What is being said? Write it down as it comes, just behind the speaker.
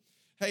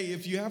Hey,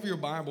 if you have your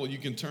Bible, you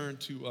can turn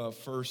to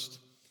First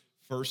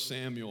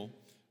Samuel.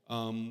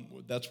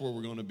 That's where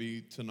we're going to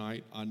be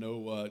tonight. I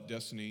know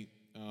Destiny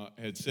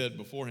had said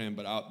beforehand,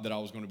 that I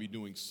was going to be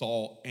doing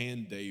Saul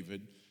and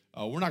David.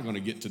 We're not going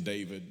to get to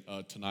David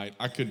tonight.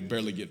 I could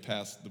barely get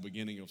past the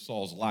beginning of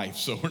Saul's life,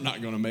 so we're not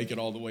going to make it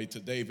all the way to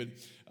David.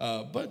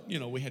 But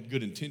we had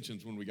good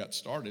intentions when we got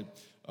started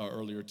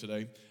earlier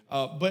today.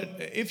 But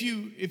if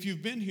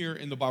you've been here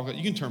in the Bible,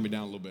 you can turn me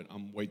down a little bit.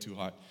 I'm way too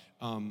hot.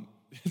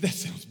 That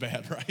sounds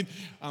bad, right?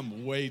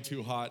 I'm way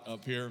too hot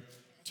up here.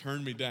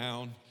 Turn me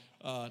down.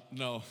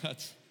 No,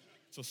 it's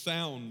a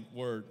sound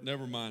word.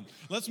 Never mind.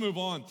 Let's move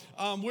on.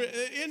 We're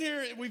in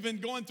here. We've been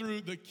going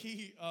through the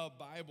key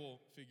Bible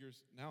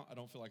figures. Now I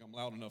don't feel like I'm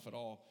loud enough at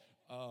all.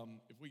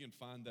 If we can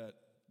find that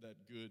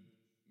good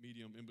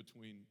medium in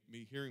between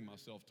me hearing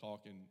myself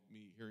talk and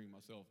me hearing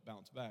myself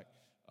bounce back,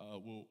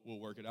 we'll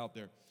work it out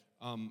there.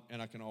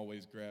 And I can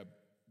always grab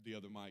the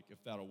other mic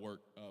if that'll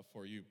work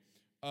for you.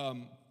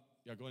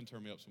 Yeah, go ahead and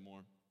turn me up some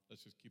more.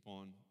 Let's just keep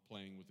on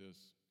playing with this.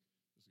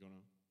 It's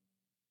gonna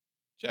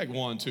check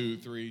 1, 2,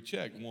 3.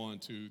 Check 1,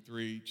 2,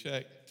 3.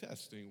 Check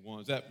testing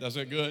 1. That's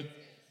that good?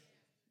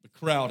 The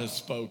crowd has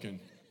spoken.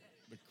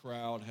 The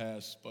crowd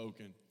has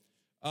spoken.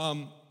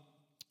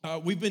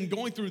 We've been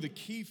going through the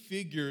key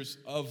figures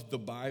of the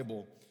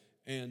Bible,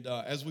 and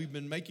as we've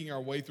been making our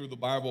way through the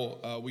Bible,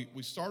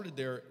 we started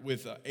there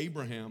with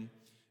Abraham.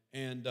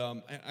 And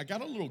I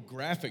got a little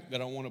graphic that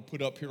I want to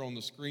put up here on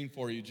the screen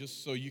for you,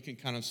 just so you can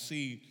kind of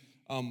see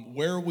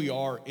where we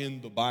are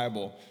in the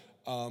Bible.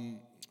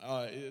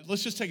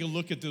 Let's just take a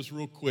look at this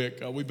real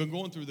quick. We've been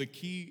going through the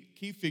key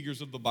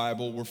figures of the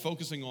Bible. We're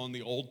focusing on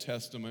the Old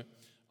Testament.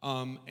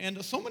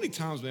 And so many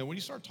times, man, when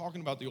you start talking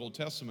about the Old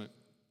Testament,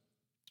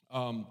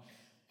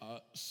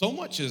 so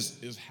much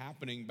is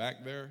happening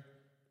back there.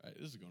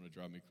 This is going to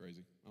drive me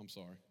crazy. I'm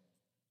sorry.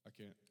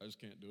 I just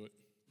can't do it.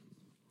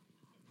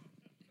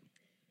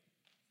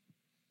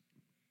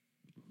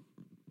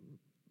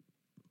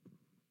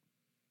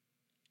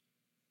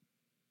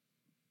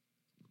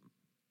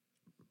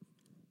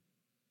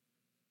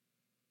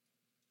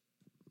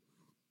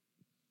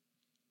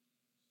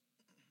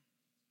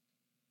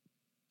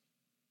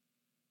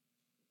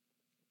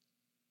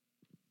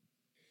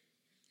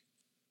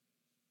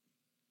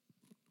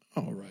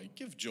 All right,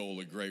 give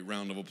Joel a great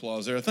round of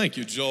applause there. Thank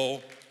you,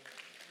 Joel.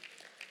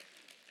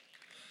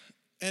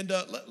 And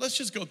let's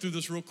just go through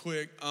this real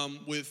quick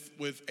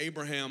with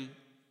Abraham.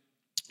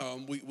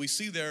 We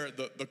see there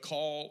the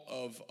call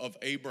of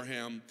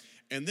Abraham,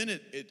 and then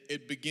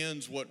it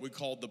begins what we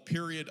call the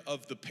period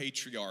of the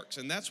patriarchs,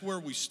 and that's where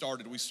we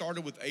started. We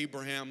started with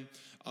Abraham.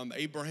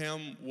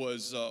 Abraham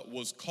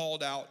was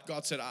called out.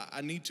 God said, I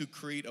need to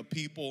create a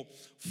people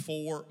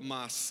for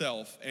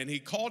myself. And he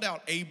called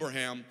out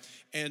Abraham,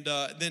 and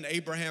then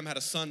Abraham had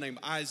a son named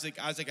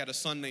Isaac. Isaac had a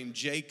son named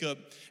Jacob,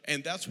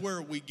 and that's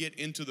where we get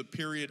into the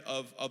period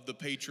of the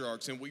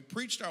patriarchs. And we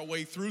preached our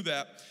way through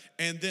that,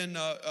 and then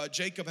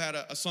Jacob had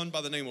a son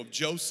by the name of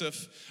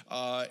Joseph,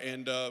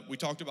 and we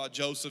talked about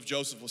Joseph.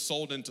 Joseph was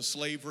sold into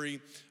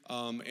slavery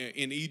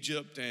in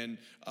Egypt, and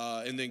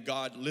then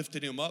God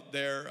lifted him up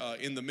there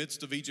in the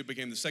midst of Egypt,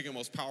 became the second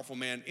most powerful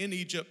man in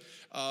Egypt.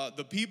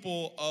 The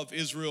people of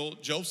Israel,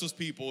 Joseph's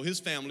people, his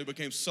family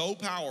became so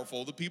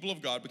powerful, the people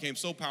of God became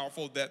so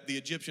powerful that the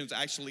Egyptians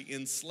actually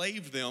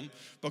enslaved them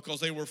because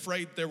they were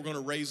afraid they were going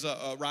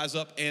to rise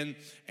up and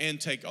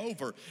take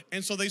over.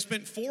 And so they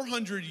spent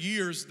 400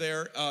 years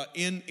there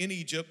in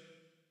Egypt,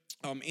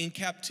 in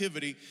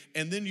captivity,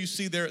 and then you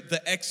see there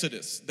the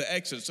Exodus.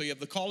 So you have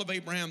the call of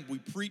Abraham. We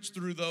preached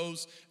through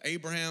those: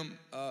 Abraham,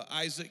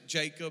 Isaac,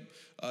 Jacob,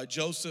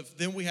 Joseph.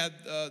 Then we had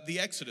the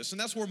Exodus, and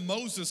that's where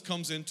Moses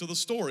comes into the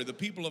story. The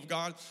people of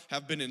God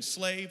have been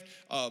enslaved.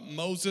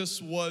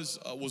 Moses was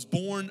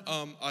born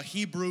a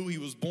Hebrew. He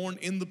was born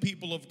in the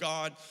people of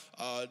God.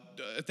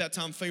 At that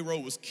time, Pharaoh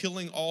was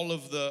killing all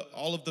of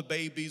the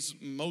babies.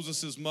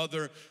 Moses'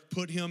 mother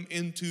put him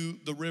into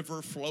the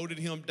river, floated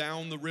him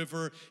down the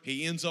river.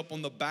 He ends up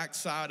on the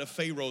backside of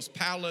Pharaoh's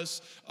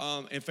palace,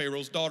 and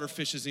Pharaoh's daughter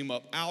fishes him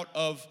up out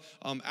of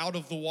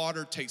the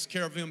water, takes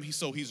care of him.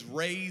 So he's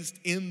raised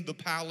in the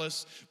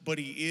palace, but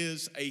he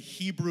is a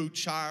Hebrew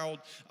child.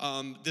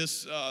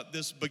 This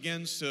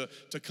begins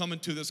to come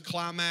into this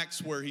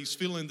climax where he's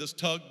feeling this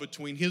tug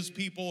between his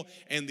people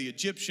and the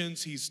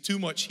Egyptians. He's too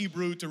much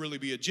Hebrew to really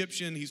be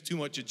Egyptian. He's too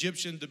much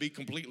Egyptian to be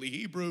completely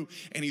Hebrew,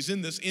 and he's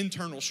in this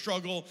internal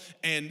struggle.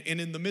 And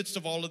in the midst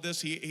of all of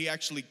this, he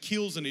actually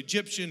kills an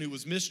Egyptian who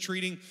was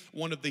mistreating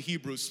one of the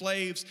Hebrew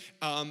slaves,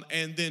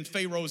 and then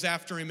Pharaoh is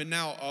after him, and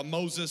now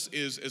Moses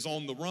is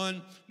on the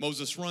run.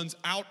 Moses runs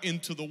out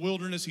into the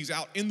wilderness. He's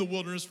out in the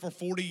wilderness for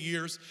 40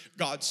 years.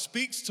 God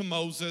speaks to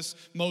Moses.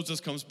 Moses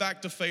comes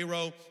back to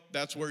Pharaoh.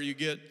 That's where you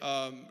get,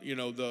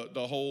 the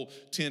whole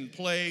 10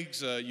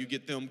 plagues. You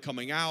get them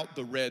coming out,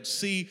 the Red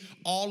Sea.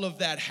 All of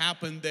that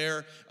happened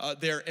there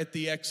at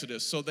the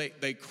Exodus. So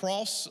they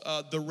cross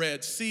the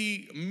Red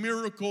Sea,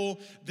 miracle.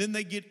 Then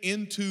they get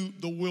into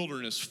the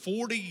wilderness.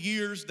 40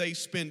 years they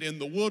spend in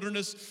the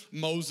wilderness.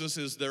 Moses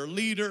is their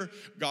leader.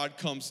 God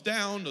comes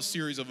down. A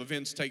series of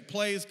events take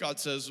place. God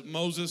says,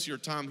 Moses, your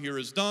time here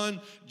is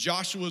done.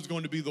 Joshua is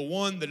going to be the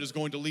one that is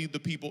going to lead the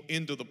people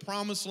into the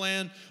promised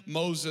land.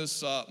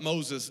 Moses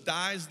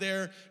dies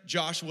there.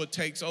 Joshua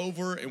takes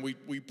over, and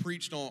we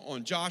preached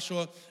on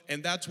Joshua,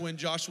 and that's when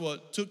Joshua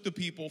took the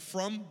people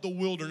from the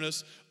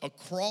wilderness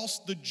across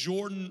the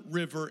Jordan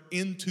River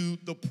into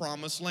the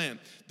promised land.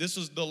 This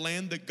is the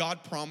land that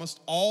God promised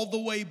all the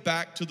way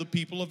back to the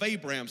people of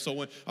Abraham.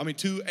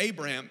 To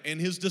Abraham and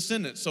his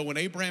descendants. So when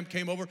Abraham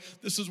came over,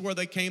 this is where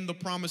they came, the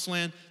promised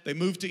land. They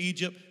moved to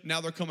Egypt.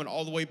 Now they're coming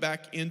all the way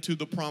back into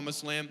the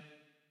promised land.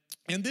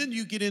 And then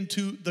you get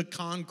into the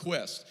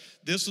conquest.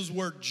 This is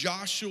where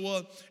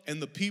Joshua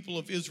and the people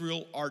of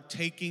Israel are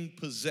taking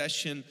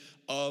possession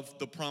of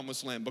the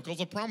promised land, because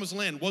the promised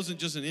land wasn't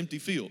just an empty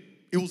field.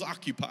 It was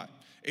occupied.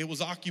 It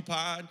was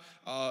occupied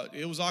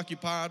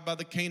by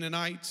the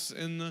Canaanites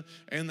and the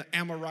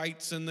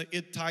Amorites and the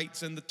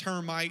Hittites and the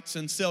termites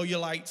and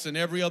cellulites and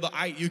every other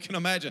ite you can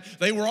imagine.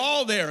 They were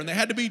all there, and they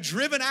had to be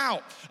driven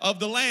out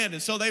of the land.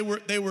 And so they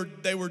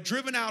were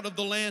driven out of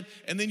the land.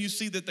 And then you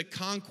see that the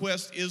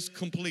conquest is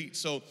complete.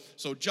 So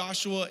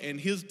Joshua and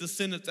his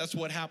descendants, that's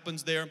what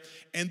happens there.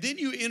 And then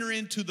you enter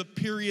into the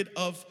period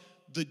of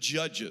the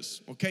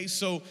judges. Okay,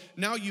 so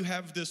now you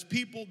have this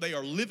people, they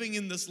are living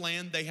in this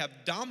land, they have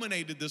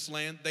dominated this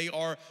land, they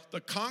are the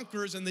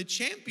conquerors and the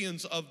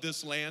champions of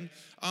this land.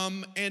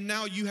 And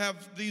now you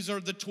have, these are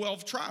the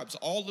 12 tribes.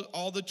 All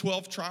the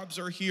 12 tribes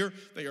are here.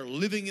 They are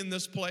living in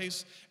this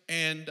place.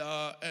 And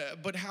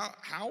but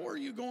how are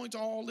you going to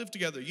all live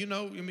together? You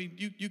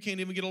can't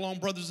even get along,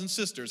 brothers and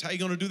sisters. How are you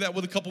going to do that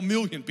with a couple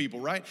million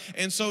people, right?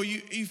 And so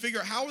you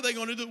figure, how are they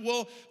going to do it?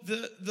 Well,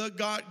 the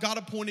God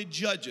appointed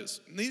judges.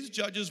 And these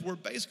judges were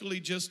basically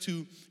just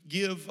to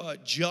give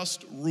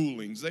just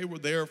rulings. They were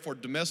there for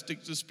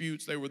domestic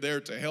disputes. They were there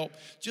to help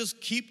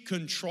just keep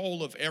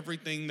control of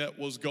everything that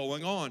was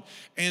going on.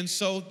 And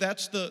so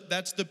that's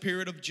the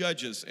period of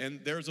Judges. And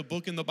there's a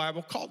book in the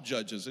Bible called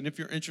Judges. And if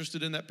you're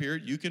interested in that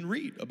period, you can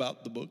read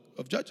about the book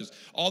of Judges.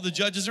 All the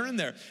judges are in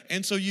there.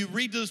 And so you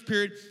read this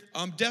period.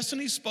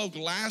 Destiny spoke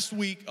last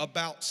week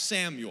about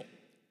Samuel.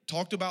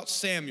 Talked about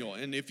Samuel.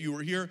 And if you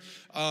were here,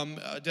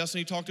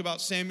 Destiny talked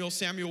about Samuel.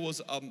 Samuel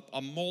was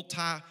a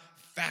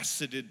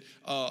multifaceted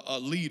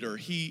leader.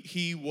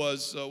 He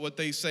was what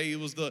they say, he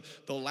was the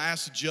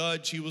last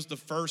judge. He was the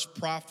first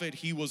prophet.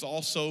 He was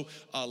also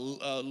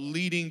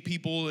leading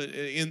people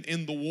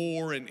in the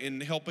war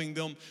and helping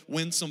them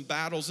win some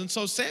battles. And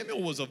so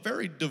Samuel was a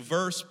very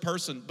diverse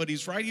person, but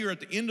he's right here at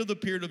the end of the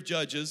period of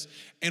Judges,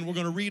 and we're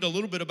going to read a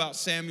little bit about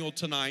Samuel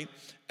tonight.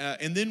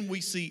 And then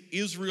we see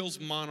Israel's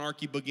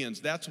monarchy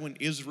begins. That's when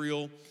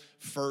Israel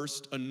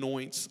first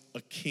anoints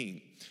a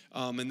king.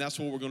 And that's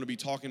what we're going to be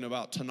talking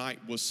about tonight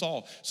with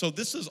Saul. So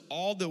this is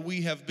all that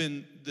we have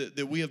been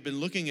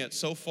looking at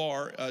so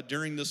far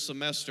during this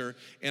semester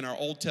in our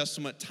Old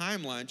Testament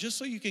timeline, just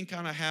so you can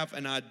kind of have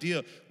an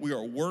idea. We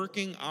are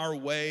working our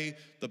way,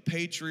 the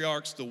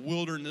patriarchs, the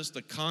wilderness,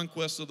 the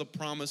conquest of the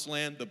promised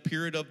land, the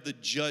period of the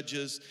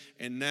judges,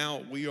 and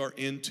now we are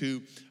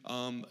into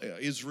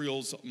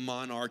Israel's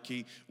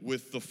monarchy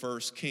with the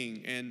first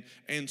king.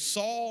 And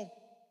Saul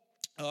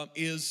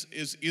is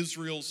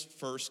Israel's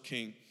first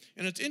king.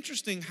 And it's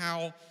interesting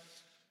how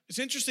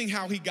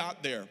he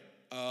got there.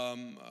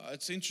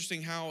 It's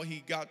interesting how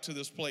he got to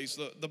this place.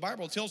 The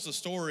Bible tells the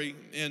story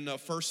in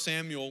 1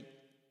 Samuel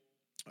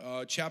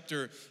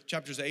chapters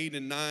 8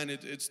 and 9.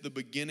 It's the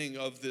beginning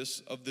of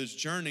this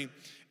journey,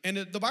 and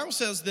the Bible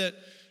says that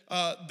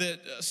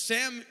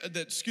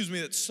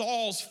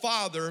Saul's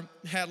father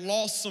had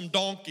lost some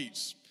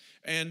donkeys,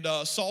 and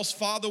Saul's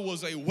father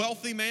was a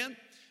wealthy man,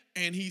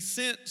 and he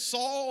sent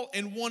Saul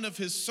and one of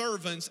his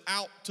servants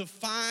out to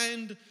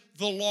find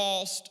the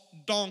lost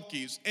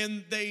donkeys.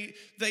 And they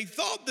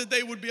thought that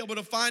they would be able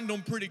to find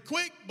them pretty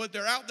quick, but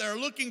they're out there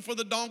looking for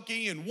the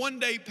donkey, and one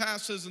day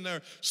passes and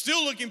they're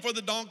still looking for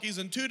the donkeys,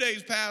 and 2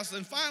 days pass,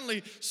 and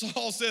finally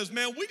Saul says,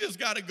 man, we just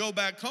got to go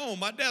back home.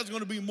 My dad's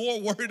going to be more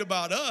worried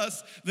about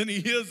us than he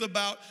is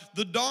about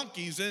the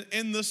donkeys.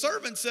 And the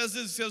servant says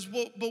this, he says,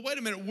 well, but wait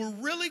a minute, we're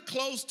really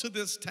close to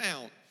this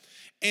town,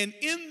 and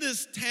in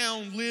this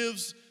town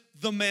lives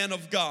the man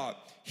of God.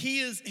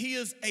 He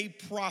is a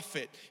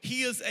prophet.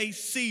 He is a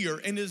seer,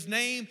 and his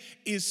name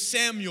is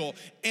Samuel.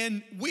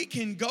 And we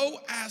can go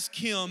ask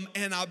him,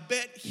 and I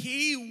bet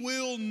he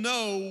will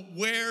know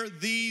where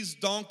these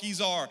donkeys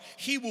are.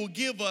 He will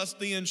give us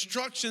the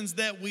instructions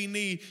that we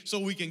need so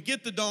we can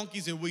get the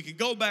donkeys and we can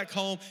go back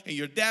home, and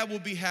your dad will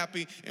be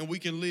happy, and we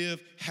can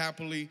live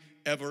happily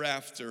ever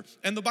after.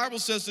 And the Bible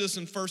says this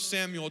in 1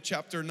 Samuel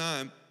chapter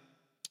 9.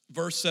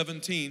 Verse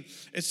 17,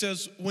 it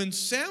says, when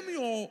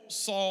Samuel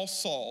saw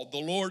Saul, the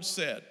Lord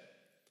said,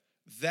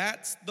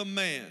 that's the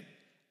man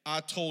I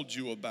told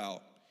you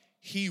about.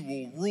 he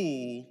will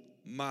rule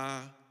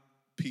my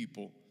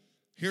people.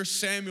 Here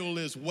Samuel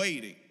is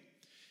waiting.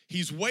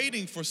 He's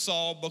waiting for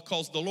Saul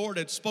because the Lord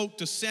had spoke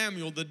to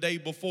Samuel the day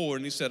before,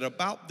 and he said,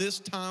 about this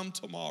time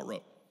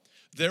tomorrow,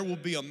 there will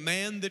be a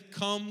man that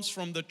comes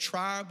from the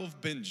tribe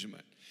of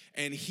Benjamin,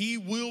 and he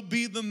will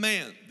be the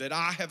man that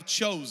I have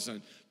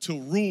chosen to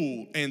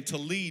rule and to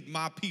lead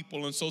my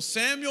people. And so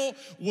Samuel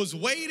was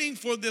waiting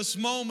for this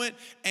moment,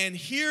 and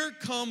here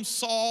comes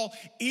Saul.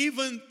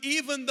 Even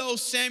though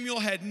Samuel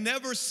had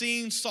never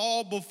seen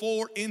Saul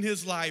before in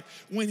his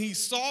life, when he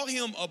saw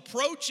him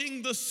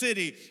approaching the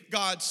city,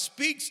 God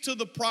speaks to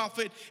the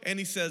prophet, and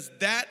he says,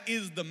 that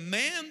is the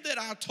man that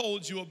I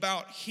told you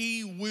about.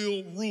 He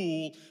will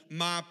rule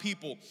my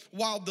people.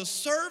 While the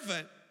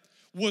servant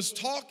was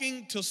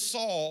talking to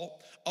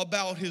Saul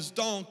about his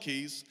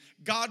donkeys,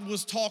 God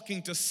was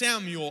talking to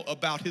Samuel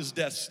about his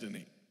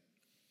destiny.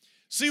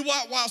 See,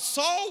 while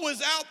Saul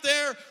was out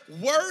there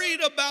worried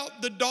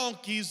about the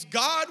donkeys,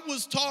 God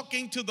was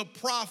talking to the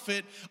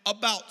prophet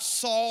about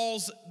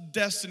Saul's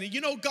destiny. You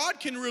know, God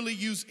can really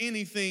use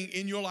anything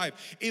in your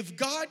life. If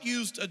God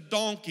used a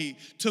donkey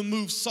to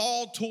move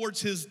Saul towards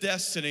his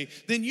destiny,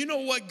 then you know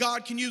what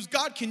God can use?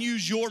 God can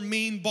use your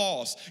mean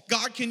boss.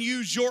 God can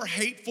use your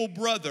hateful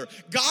brother.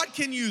 God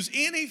can use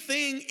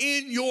anything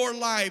in your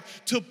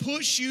life to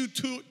push you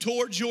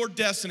towards your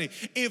destiny.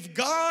 If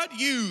God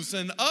used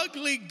an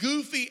ugly,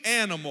 goofy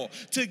animal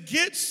to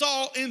get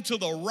Saul into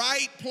the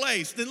right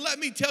place, then let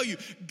me tell you,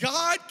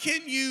 God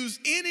can use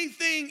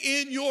anything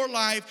in your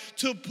life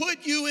to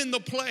put you in the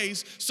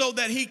place so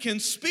that he can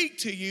speak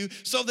to you,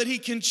 so that he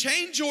can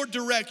change your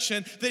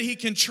direction, that he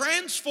can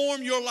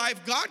transform your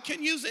life. God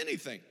can use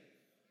anything.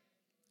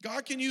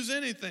 God can use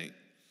anything.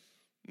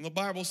 And the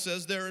Bible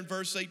says there in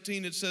verse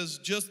 18, it says,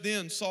 just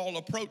then Saul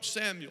approached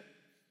Samuel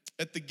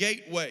at the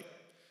gateway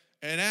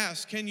and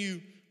asked, can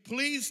you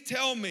please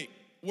tell me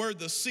where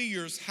the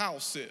seer's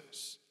house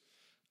is?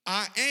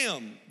 I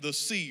am the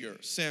seer,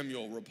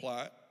 Samuel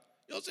replied.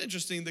 You know, it's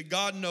interesting that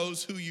God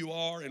knows who you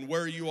are and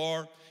where you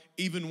are,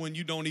 even when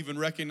you don't even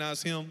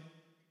recognize him.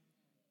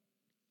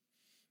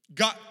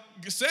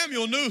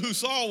 Samuel knew who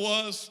Saul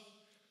was.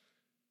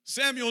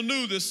 Samuel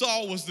knew that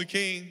Saul was the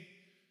king,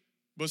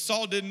 but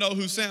Saul didn't know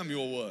who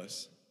Samuel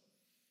was.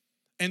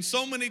 And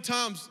so many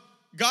times,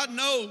 God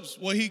knows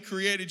what he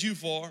created you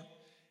for,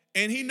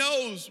 and he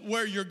knows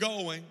where you're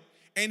going,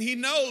 and he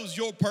knows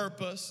your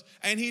purpose,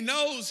 and he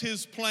knows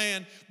his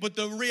plan. But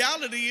the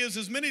reality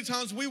is many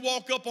times we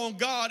walk up on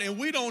God and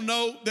we don't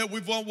know that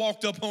we've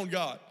walked up on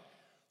God.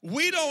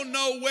 We don't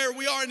know where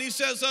we are. And he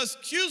says,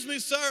 excuse me,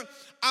 sir,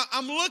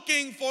 I'm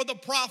looking for the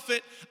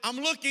prophet. I'm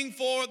looking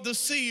for the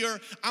seer.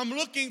 I'm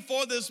looking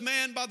for this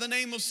man by the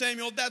name of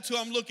Samuel. That's who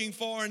I'm looking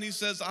for. And he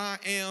says, I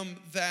am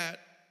that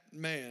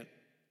man.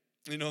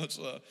 You know,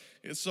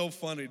 it's so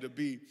funny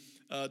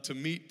to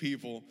meet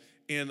people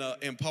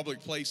in public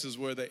places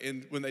when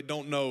they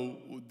don't know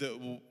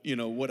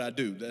what I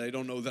do, that they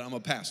don't know that I'm a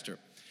pastor.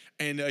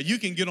 And you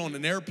can get on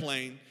an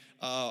airplane,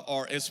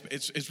 or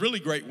it's really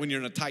great when you're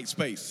in a tight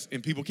space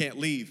and people can't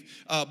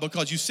leave,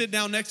 because you sit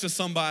down next to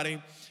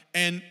somebody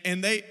and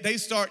they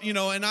start,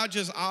 and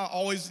I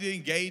always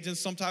engage in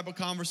some type of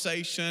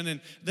conversation,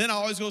 and then I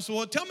always go, so,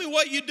 well, tell me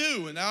what you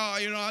do, and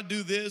I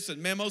do this, and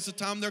man, most of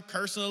the time they're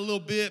cursing a little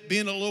bit,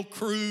 being a little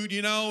crude,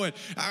 and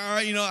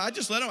I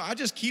just let them, I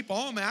just keep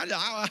on, man,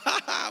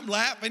 I'm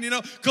laughing,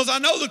 because I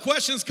know the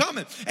question's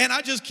coming, and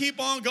I just keep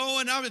on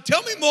going.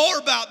 Tell me more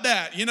about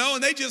that,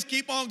 and they just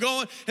keep on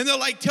going, and they're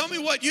like, tell me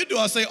what you do.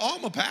 I say, oh,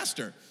 I'm a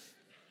pastor.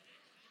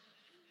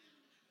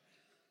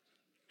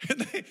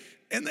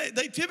 And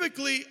they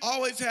typically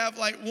always have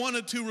like one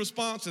or two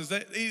responses.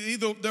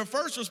 Either their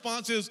first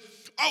response is,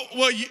 oh,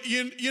 well,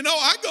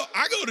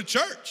 I go to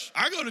church.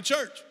 I go to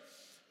church.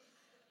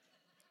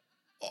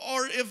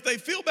 Or if they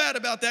feel bad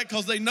about that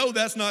because they know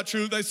that's not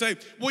true, they say,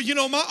 well,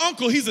 my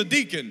uncle, he's a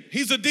deacon.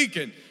 He's a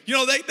deacon.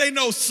 They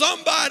know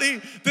somebody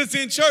that's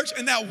in church,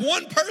 and that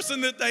one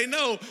person that they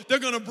know, they're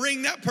going to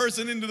bring that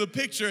person into the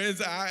picture. And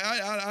say,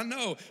 I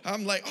know.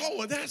 I'm like, oh,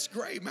 well, that's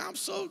great, man. I'm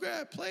so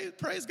glad.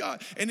 Praise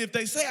God. And if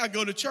they say I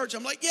go to church,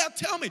 I'm like, yeah,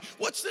 tell me,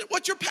 what's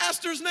your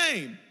pastor's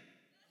name?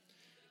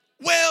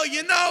 Well,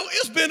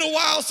 it's been a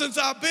while since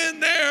I've been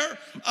there.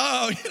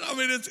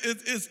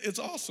 It's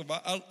awesome.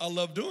 I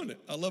love doing it.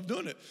 I love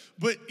doing it.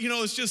 But,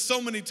 it's just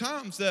so many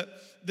times that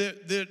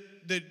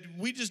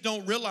we just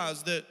don't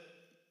realize that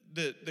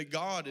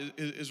God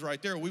is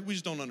right there. We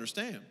just don't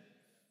understand.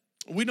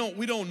 We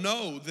don't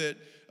know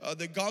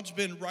that God's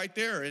been right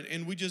there,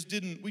 and we just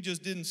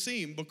didn't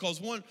see him,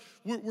 because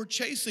we're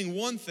chasing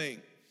one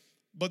thing,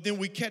 but then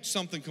we catch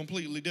something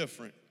completely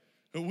different.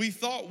 We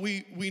thought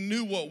we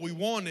knew what we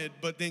wanted,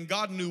 but then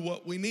God knew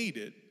what we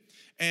needed.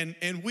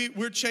 And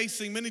we're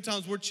chasing, many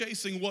times we're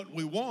chasing what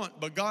we want,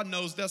 but God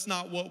knows that's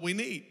not what we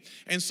need.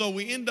 And so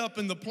we end up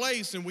in the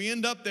place and we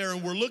end up there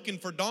and we're looking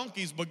for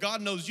donkeys, but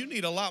God knows you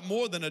need a lot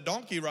more than a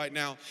donkey right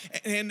now.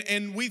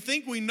 And we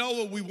think we know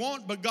what we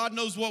want, but God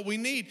knows what we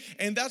need.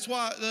 And that's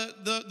why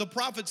the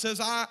prophet says,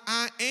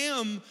 I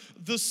am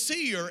the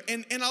seer.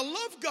 And I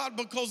love God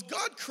because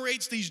God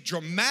creates these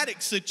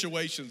dramatic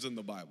situations in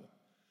the Bible.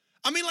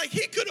 I mean, like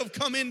he could have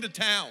come into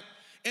town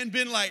and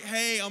been like,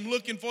 hey, I'm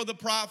looking for the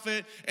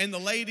prophet. And the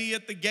lady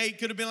at the gate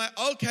could have been like,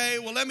 okay,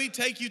 well, let me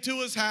take you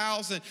to his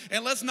house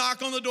and let's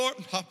knock on the door.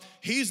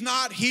 He's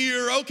not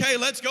here. Okay,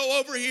 let's go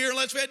over here.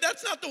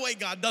 That's not the way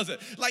God does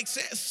it. Like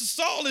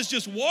Saul is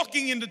just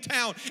walking into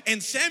town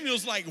and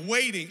Samuel's like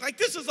waiting. Like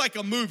this is like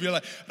a movie.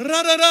 Like,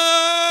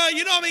 da-da-da.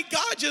 You know what I mean?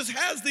 God just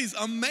has these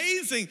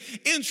amazing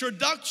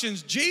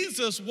introductions.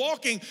 Jesus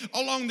walking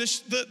along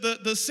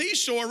the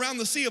seashore around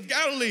the Sea of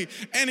Galilee.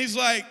 And he's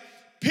like,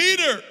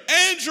 Peter,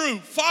 Andrew,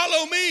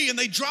 follow me. And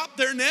they drop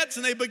their nets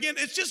and they begin.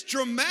 It's just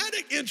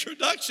dramatic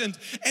introductions.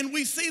 And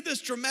we see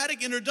this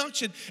dramatic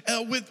introduction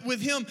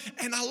with him.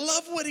 And I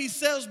love what he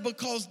says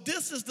because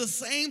this is the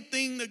same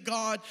thing that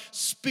God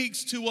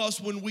speaks to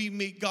us when we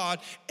meet God.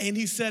 And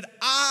he said,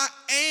 I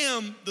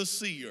am the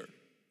seer.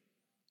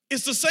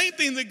 It's the same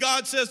thing that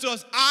God says to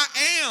us, I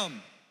am.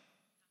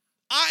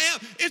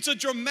 It's a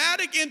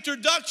dramatic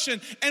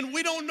introduction, and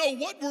we don't know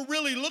what we're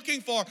really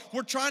looking for.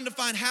 We're trying to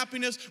find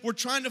happiness. We're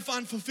trying to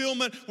find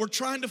fulfillment. We're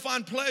trying to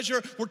find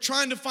pleasure. We're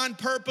trying to find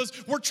purpose.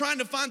 We're trying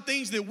to find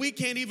things that we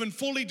can't even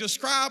fully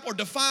describe or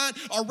define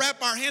or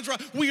wrap our hands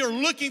around. We are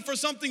looking for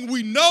something.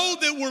 We know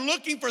that we're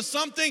looking for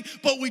something,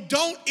 but we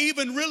don't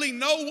even really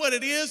know what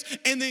it is.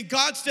 And then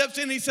God steps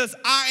in and he says,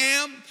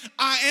 I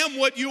am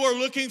what you are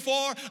looking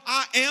for.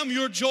 I am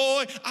your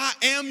joy. I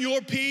am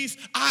your peace.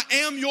 I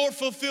am your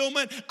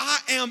fulfillment. I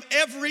am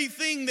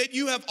everything that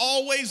you have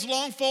always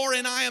longed for,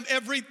 and I am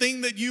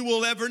everything that you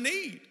will ever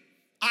need.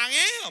 I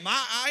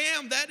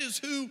am. That is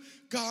who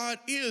God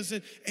is.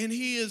 And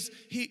he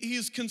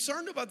is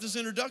concerned about this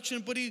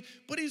introduction, but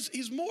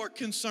he's more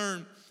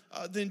concerned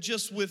than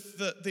just with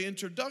the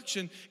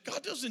introduction.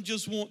 God doesn't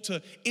just want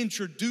to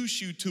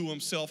introduce you to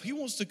himself. He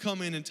wants to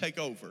come in and take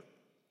over.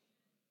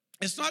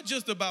 It's not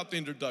just about the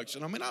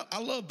introduction. I mean, I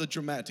love the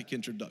dramatic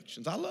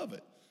introductions. I love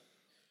it.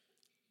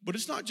 But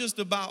it's not just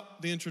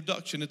about the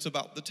introduction, it's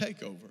about the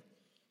takeover.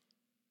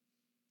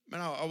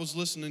 Man, I was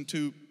listening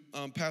to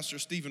Pastor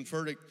Stephen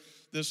Furtick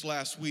this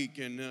last week,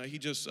 and he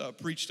just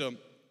preached a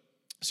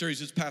series.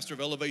 He's pastor of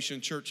Elevation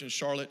Church in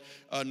Charlotte,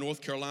 North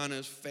Carolina.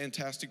 He's a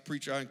fantastic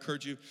preacher. I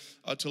encourage you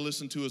to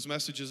listen to his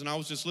messages. And I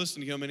was just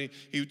listening to him, and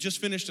he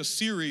just finished a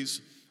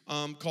series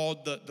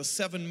called the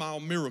 7 Mile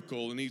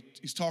Miracle, and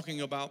he's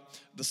talking about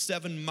the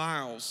 7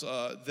 miles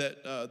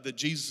that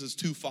Jesus'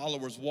 2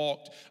 followers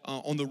walked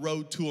on the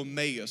road to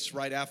Emmaus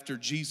right after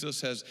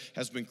Jesus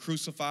has been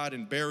crucified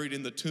and buried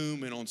in the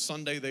tomb, and on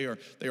Sunday they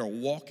are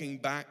walking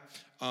back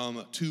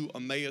to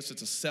Emmaus.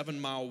 It's a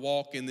 7-mile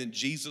walk, and then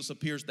Jesus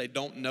appears. They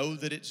don't know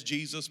that it's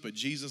Jesus, but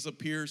Jesus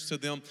appears to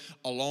them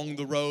along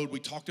the road. We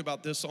talked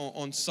about this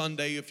on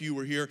Sunday if you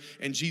were here,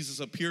 and Jesus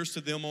appears to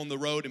them on the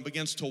road and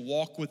begins to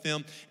walk with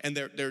them, and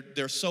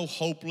they're so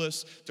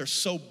hopeless, they're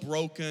so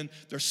broken,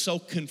 they're so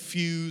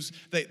confused.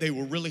 They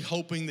were really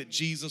hoping that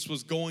Jesus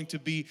was going to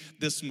be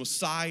this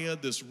Messiah,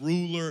 this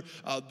ruler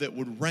that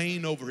would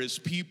reign over his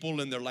people,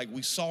 and they're like,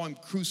 we saw him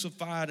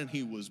crucified and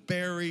he was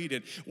buried,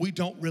 and we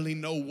don't really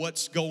know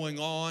what's going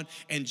on.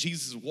 And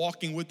Jesus is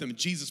walking with them.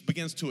 Jesus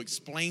begins to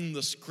explain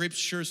the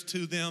scriptures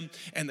to them,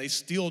 and they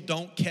still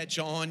don't catch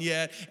on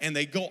yet. And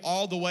they go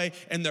all the way,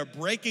 and they're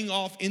breaking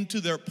off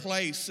into their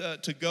place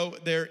to go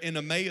there in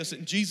Emmaus.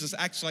 And Jesus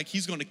acts like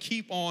he's going to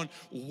keep on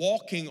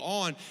walking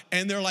on.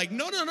 And they're like,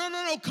 no,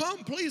 come,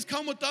 please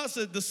come with us.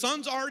 The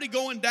sun's already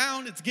going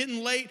down. It's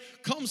getting late.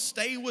 Come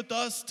stay with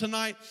us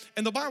tonight.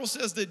 And the Bible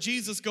says that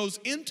Jesus goes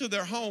into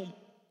their home.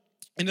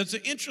 And it's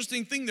an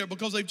interesting thing there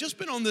because they've just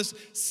been on this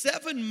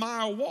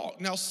 7-mile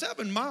walk. Now,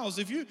 7 miles,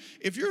 if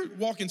you're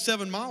walking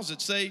 7 miles,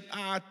 it's say,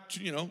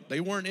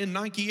 they weren't in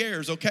Nike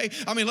Airs, okay?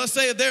 I mean, let's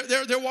say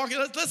they're walking,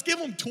 let's give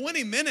them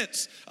 20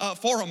 minutes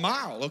for a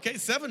mile, okay?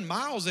 7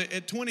 miles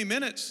at 20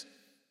 minutes.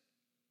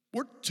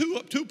 We're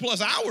 2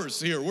 plus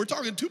hours here. We're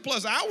talking 2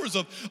 plus hours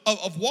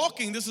of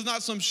walking. This is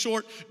not some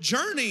short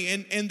journey.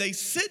 And they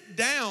sit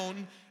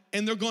down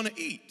and they're going to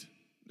eat.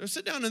 They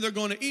sit down and they're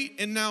going to eat,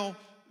 and now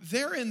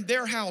they're in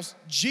their house.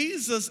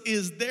 Jesus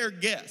is their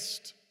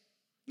guest.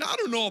 Now, I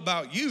don't know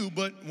about you,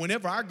 but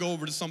whenever I go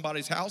over to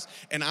somebody's house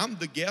and I'm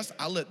the guest,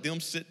 I let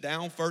them sit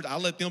down first. I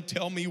let them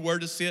tell me where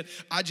to sit.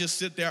 I just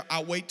sit there.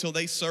 I wait till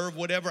they serve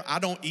whatever. I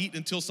don't eat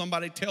until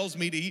somebody tells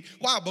me to eat.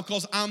 Why?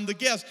 Because I'm the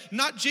guest.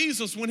 Not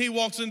Jesus when he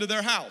walks into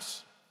their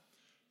house.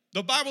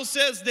 The Bible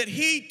says that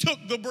he took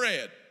the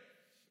bread.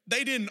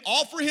 They didn't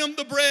offer him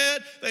the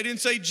bread. They didn't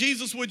say,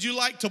 Jesus, would you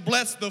like to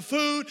bless the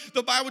food?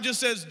 The Bible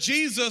just says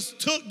Jesus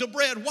took the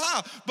bread.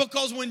 Why?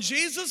 Because when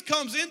Jesus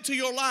comes into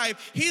your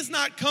life, he's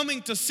not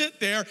coming to sit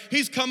there.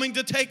 He's coming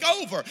to take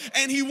over.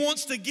 And he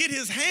wants to get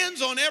his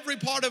hands on every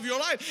part of your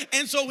life.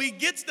 And so he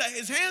gets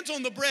his hands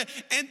on the bread,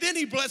 and then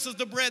he blesses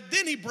the bread.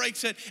 Then he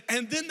breaks it,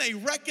 and then they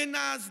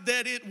recognize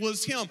that it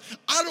was him.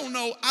 I don't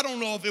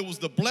know if it was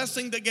the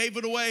blessing that gave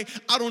it away.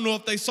 I don't know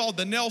if they saw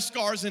the nail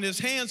scars in his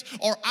hands,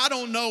 or I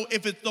don't know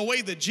if it's the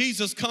way that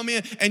Jesus come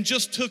in and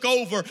just took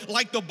over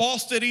like the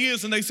boss that he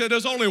is, and they said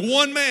there's only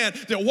one man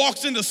that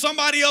walks into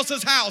somebody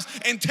else's house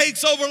and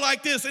takes over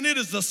like this, and it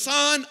is the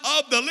Son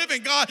of the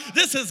living God.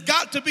 This has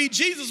got to be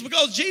Jesus,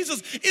 because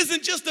Jesus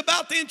isn't just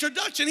about the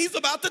introduction, he's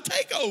about the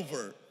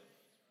takeover.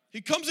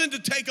 He comes in to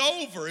take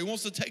over. He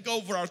wants to take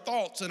over our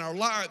thoughts and our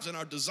lives and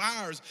our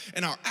desires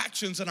and our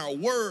actions and our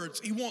words.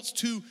 He wants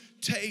to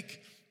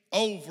take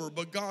over,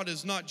 but God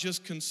is not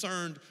just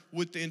concerned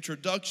with the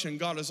introduction.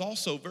 God is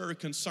also very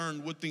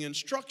concerned with the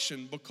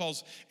instruction,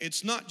 because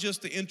it's not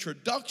just the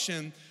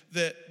introduction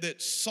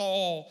that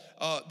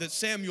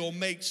Samuel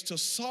makes to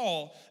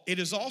Saul. It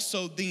is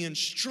also the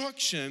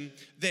instruction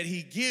that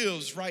he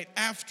gives right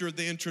after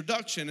the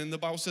introduction. And the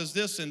Bible says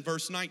this in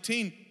verse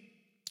 19.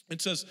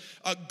 It says,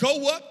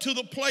 go up to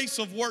the place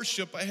of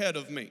worship ahead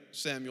of me,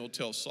 Samuel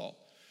tells Saul.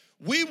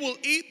 We will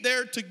eat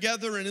there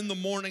together, and in the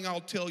morning I'll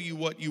tell you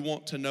what you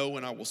want to know,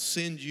 and I will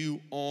send you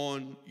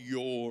on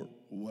your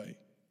way.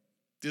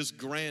 This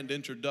grand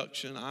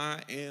introduction,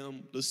 I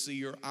am the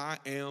seer, I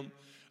am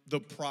the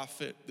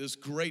prophet, this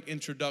great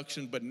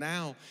introduction, but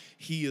now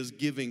he is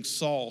giving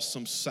Saul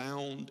some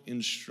sound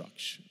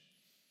instruction.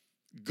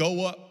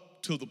 Go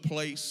up to the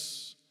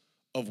place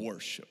of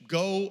worship.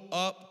 Go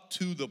up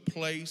to the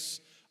place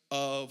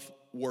of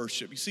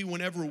worship. You see,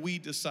 whenever we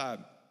decide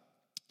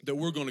that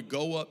we're going to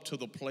go up to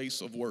the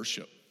place of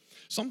worship,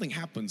 something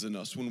happens in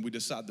us when we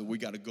decide that we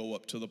got to go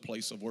up to the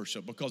place of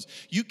worship, because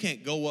you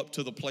can't go up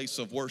to the place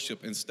of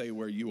worship and stay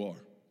where you are.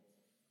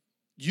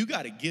 You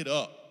got to get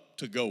up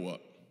to go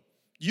up.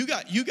 You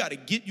got to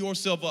get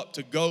yourself up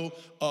to go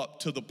up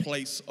to the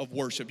place of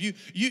worship.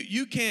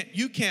 You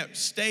can't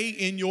stay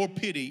in your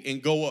pity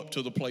and go up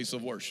to the place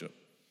of worship.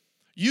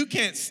 You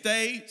can't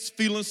stay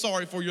feeling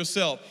sorry for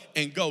yourself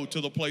and go to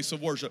the place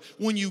of worship.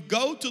 When you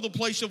go to the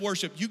place of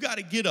worship, you got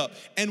to get up.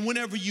 And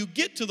whenever you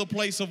get to the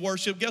place of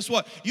worship, guess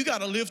what? You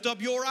got to lift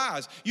up your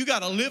eyes. You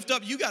got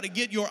to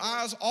get your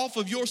eyes off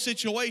of your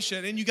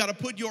situation, and you got to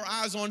put your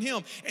eyes on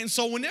him. And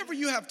so whenever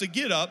you have to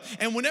get up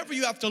and whenever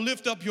you have to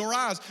lift up your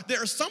eyes,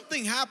 there's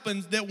something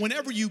happens that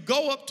whenever you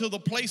go up to the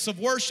place of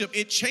worship,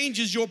 it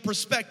changes your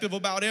perspective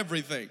about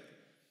everything.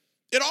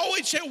 It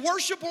always changes.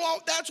 Worship,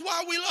 that's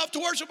why we love to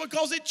worship,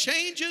 because it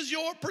changes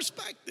your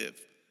perspective.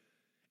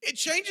 It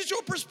changes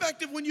your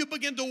perspective when you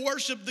begin to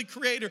worship the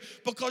Creator,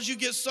 because you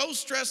get so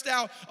stressed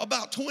out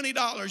about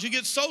 $20. You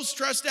get so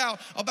stressed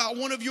out about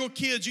one of your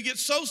kids. You get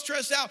so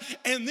stressed out,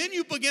 and then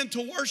you begin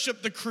to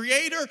worship the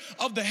Creator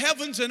of the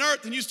heavens and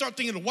earth, and you start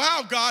thinking,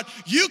 wow, God,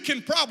 you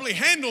can probably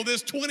handle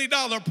this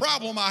 $20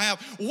 problem I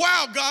have.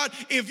 Wow, God,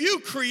 if you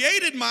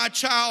created my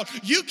child,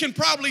 you can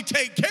probably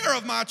take care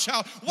of my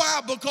child.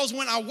 Why? Because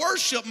when I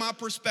worship, my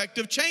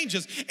perspective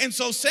changes. And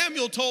so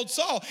Samuel told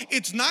Saul,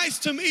 it's nice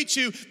to meet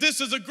you.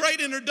 This is a great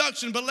introduction,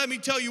 but let me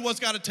tell you what's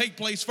got to take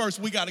place first.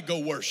 We got to go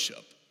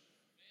worship.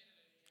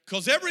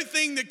 Because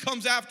everything that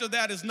comes after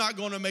that is not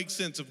going to make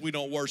sense if we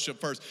don't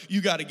worship first.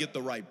 You got to get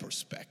the right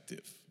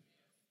perspective.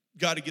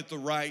 Got to get the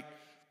right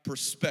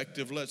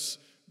perspective. Let's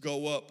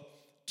go up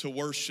to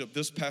worship.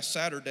 This past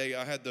Saturday,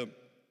 I had the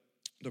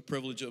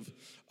privilege of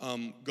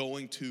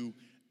going to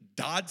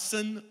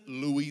Dodson,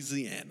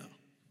 Louisiana.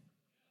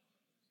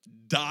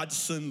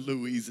 Dodson,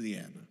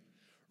 Louisiana.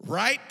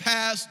 Right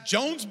past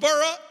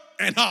Jonesboro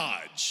and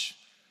Hodge.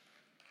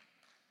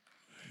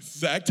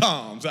 Zach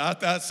Toms.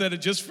 I said it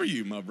just for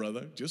you, my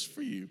brother, just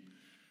for you.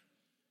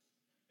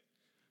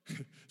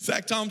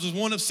 Zach Toms is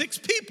one of 6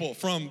 people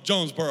from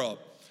Jonesboro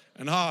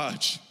and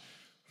Hodge.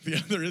 The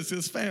other is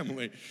his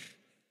family.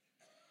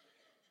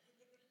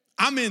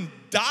 I'm in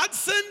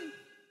Dodson,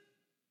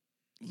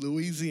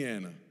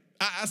 Louisiana.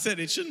 I said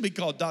it shouldn't be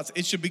called Dodson.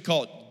 It should be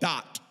called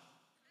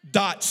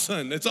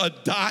Dotson. It's a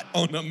dot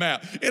on the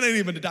map. It ain't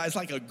even a dot. It's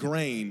like a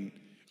grain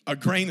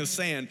of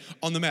sand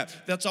on the map.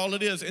 That's all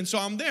it is. And so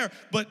I'm there.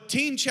 But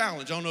Teen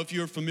Challenge, I don't know if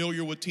you're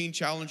familiar with Teen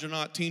Challenge or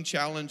not. Teen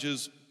Challenge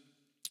is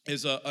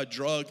a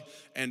drug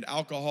and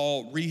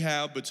alcohol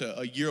rehab. It's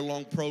a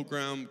year-long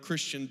program,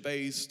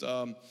 Christian-based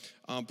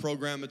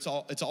program. It's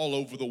all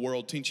over the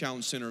world. Teen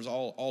Challenge centers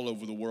all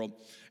over the world.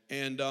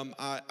 And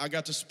I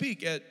got to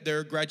speak at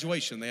their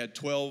graduation. They had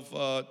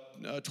 12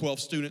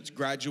 students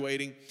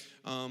graduating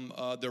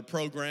their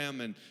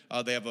program, and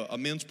they have a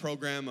men's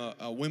program,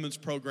 a women's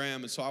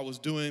program, and so I was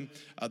doing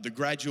the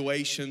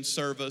graduation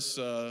service,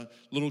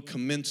 little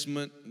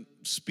commencement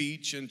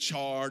speech and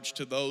charge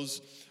to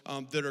those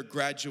that are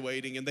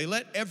graduating, and they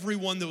let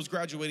everyone that was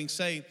graduating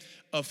say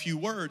a few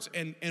words,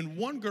 and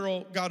one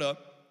girl got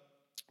up,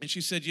 and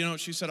she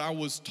said, I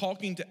was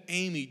talking to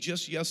Amy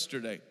just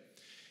yesterday,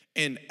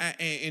 And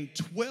in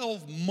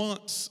 12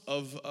 months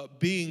of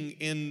being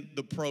in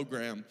the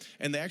program,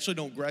 and they actually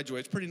don't graduate.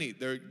 It's pretty neat.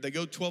 They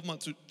go 12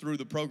 months through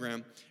the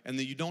program, and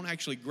then you don't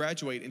actually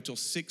graduate until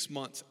 6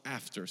 months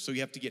after. So you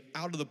have to get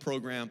out of the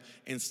program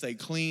and stay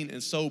clean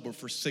and sober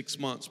for 6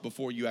 months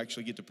before you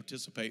actually get to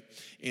participate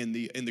in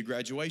the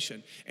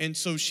graduation. And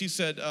so she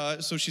said,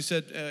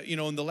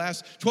 in the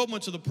last 12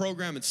 months of the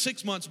program and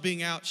 6 months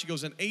being out, she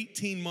goes, in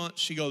 18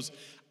 months, she goes,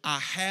 I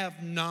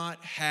have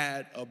not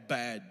had a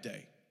bad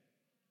day.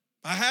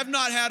 I have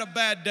not had a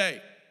bad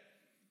day.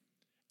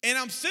 And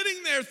I'm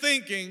sitting there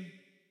thinking,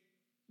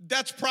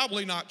 that's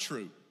probably not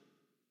true.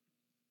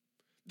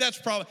 That's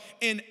probably,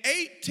 in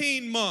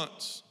 18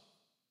 months,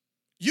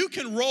 you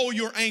can roll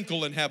your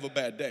ankle and have a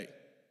bad day.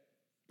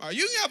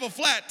 You can have a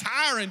flat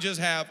tire and just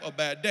have a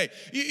bad day.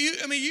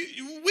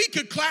 We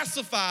could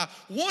classify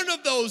one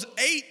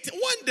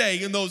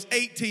day in those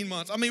 18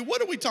 months. I mean,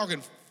 what are we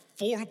talking,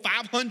 400,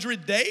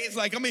 500 days?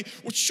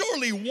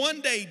 Surely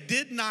one day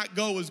did not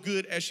go as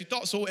good as she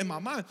thought. So in my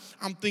mind,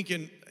 I'm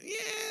thinking,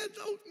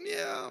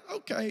 yeah,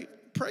 okay,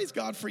 praise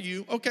God for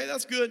you. Okay,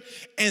 that's good.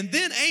 And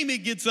then Amy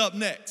gets up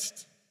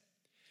next.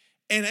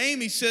 And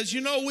Amy says,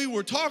 we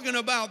were talking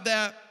about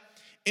that.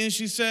 And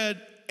she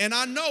said, and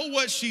I know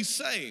what she's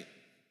saying.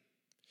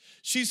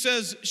 She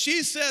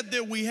said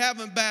that we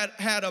haven't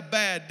had a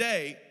bad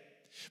day.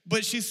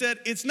 But she said,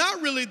 it's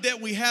not really that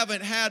we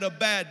haven't had a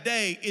bad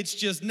day. It's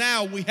just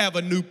now we have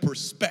a new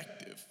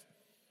perspective.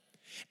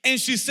 And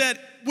she said,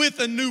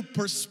 with a new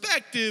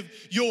perspective,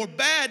 your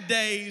bad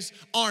days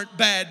aren't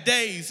bad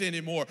days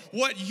anymore.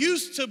 What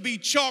used to be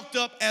chalked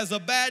up as a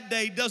bad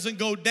day doesn't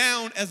go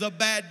down as a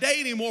bad day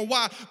anymore.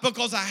 Why?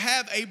 Because I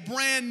have a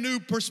brand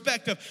new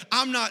perspective.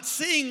 I'm not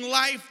seeing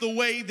life the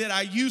way that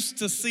I used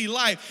to see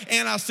life.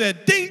 And I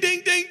said, ding,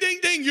 ding, ding, ding,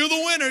 ding. You're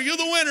the winner. You're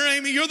the winner,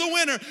 Amy. You're the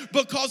winner.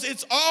 Because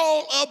it's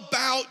all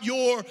about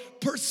your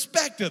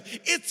perspective.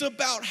 It's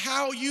about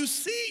how you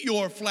see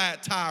your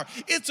flat tire.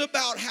 It's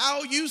about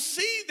how you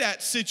see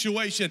that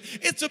situation.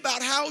 It's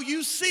about how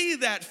you see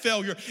that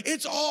failure.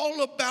 It's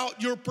all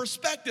about your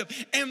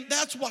perspective. And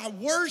that's why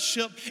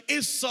worship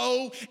is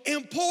so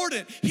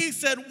important. He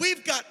said,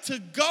 we've got to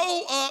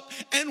go up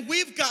and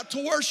we've got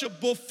to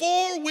worship.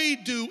 Before we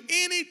do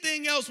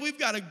anything else, we've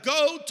got to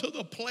go to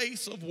the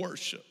place of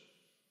worship.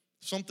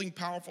 Something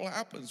powerful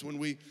happens when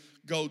we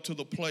go to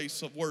the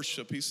place of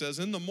worship. He says,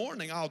 in the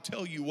morning, I'll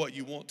tell you what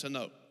you want to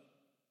know.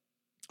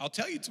 I'll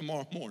tell you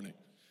tomorrow morning.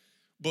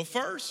 But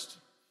first,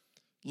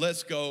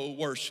 let's go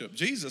worship.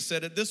 Jesus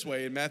said it this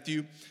way in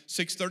Matthew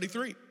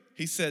 6:33.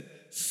 He said,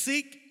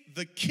 seek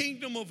the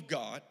kingdom of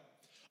God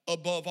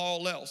above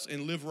all else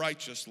and live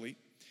righteously,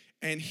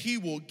 and he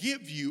will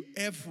give you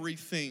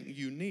everything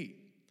you need.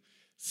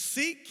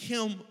 Seek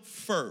him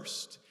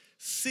first.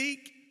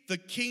 Seek the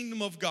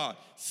kingdom of God.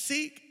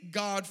 Seek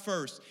God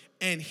first,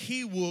 and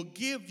he will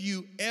give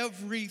you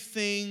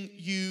everything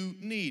you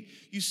need.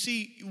 You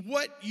see,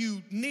 what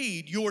you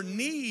need, your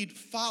need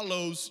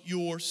follows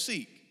your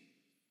seek.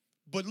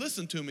 But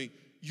listen to me,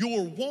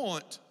 your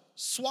want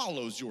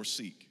swallows your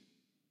seek.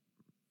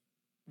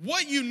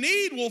 What you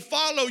need will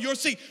follow your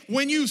seek.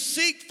 When you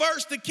seek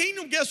first the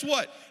kingdom, guess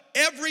what?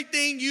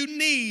 Everything you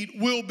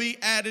need will be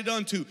added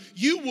unto.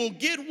 You will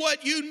get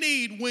what you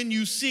need when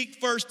you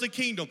seek first the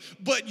kingdom.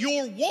 But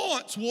your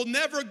wants will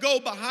never go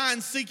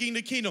behind seeking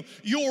the kingdom.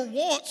 Your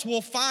wants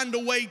will find a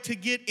way to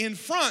get in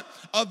front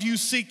of you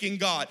seeking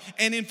God,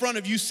 and in front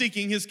of you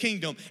seeking his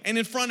kingdom, and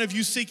in front of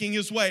you seeking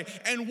his way.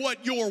 And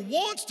what your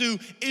wants do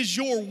is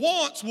your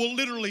wants will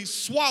literally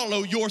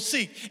swallow your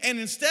seek. And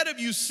instead of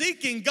you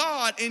seeking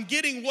God and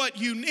getting what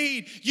you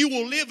need, you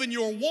will live in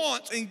your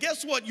wants. And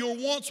guess what? Your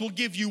wants will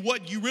give you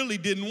what you really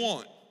didn't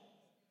want.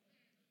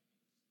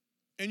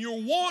 And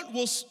your want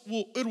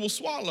will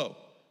swallow.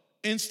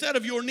 Instead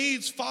of your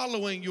needs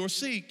following your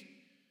seek,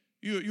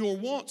 your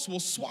wants will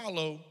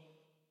swallow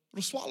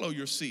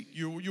your seek.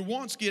 Your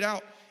wants get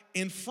out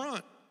in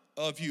front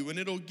of you, and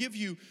it'll give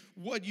you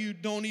what you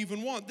don't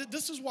even want.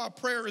 This is why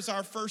prayer is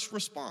our first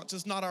response.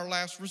 It's not our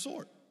last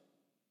resort.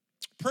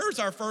 Prayer is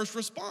our first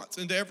response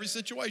into every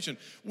situation.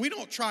 We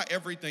don't try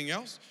everything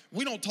else.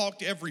 We don't talk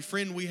to every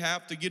friend we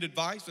have to get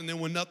advice, and then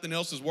when nothing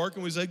else is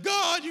working, we say,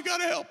 God, you got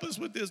to help us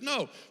with this.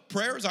 No,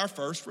 prayer is our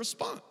first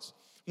response.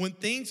 When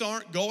things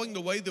aren't going the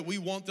way that we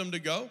want them to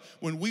go,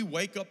 when we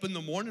wake up in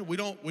the morning, we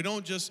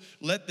don't just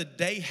let the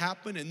day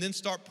happen and then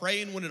start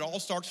praying when it all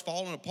starts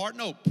falling apart.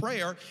 No,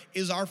 prayer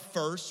is our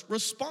first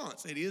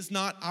response. It is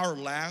not our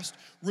last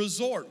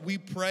resort. We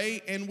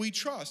pray and we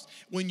trust.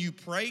 When you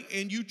pray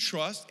and you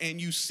trust and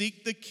you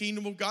seek the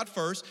kingdom of God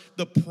first,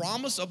 the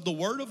promise of the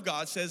word of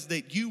God says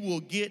that you will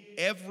get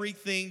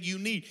everything you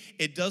need.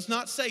 It does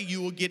not say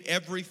you will get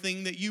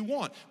everything that you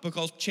want,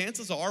 because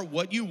chances are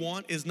what you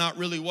want is not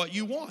really what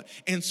you want.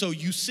 And so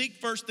you seek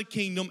first the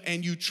kingdom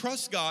and you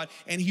trust God,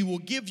 and he will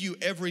give you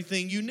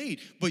everything you need.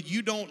 But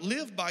you don't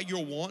live by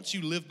your wants,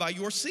 you live by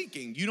your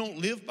seeking. You don't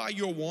live by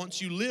your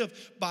wants, you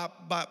live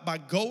by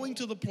going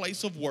to the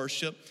place of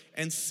worship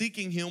and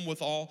seeking him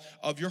with all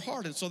of your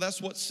heart. And so that's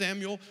what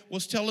Samuel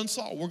was telling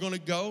Saul. We're going to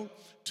go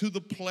to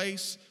the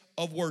place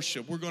of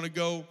worship. We're going to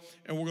go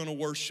and we're going to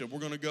worship. We're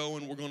going to go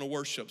and we're going to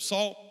worship.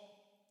 Saul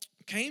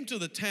came to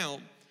the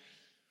town,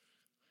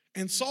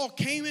 and Saul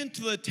came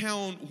into the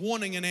town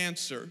wanting an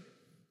answer,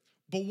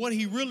 but what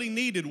he really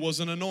needed was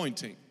an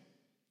anointing.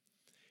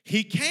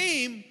 He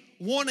came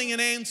wanting an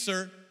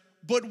answer,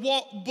 but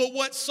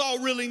what Saul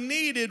really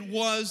needed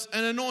was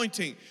an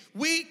anointing.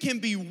 We can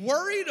be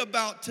worried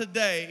about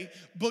today,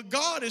 but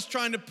God is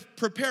trying to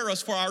prepare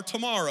us for our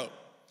tomorrow.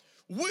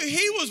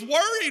 He was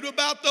worried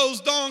about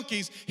those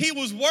donkeys. He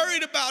was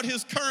worried about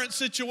his current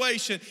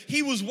situation.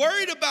 He was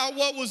worried about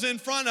what was in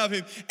front of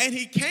him. And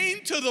he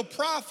came to the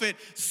prophet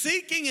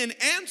seeking an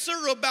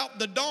answer about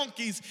the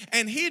donkeys.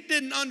 And he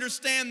didn't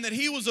understand that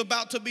he was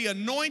about to be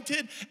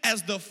anointed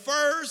as the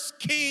first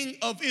king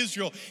of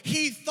Israel.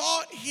 He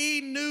thought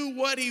he knew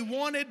what he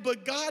wanted,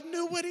 but God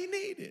knew what he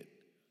needed.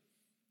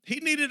 He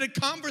needed a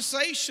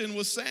conversation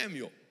with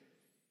Samuel.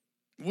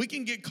 We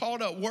can get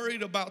caught up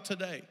worried about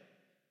today.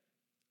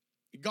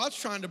 God's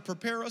trying to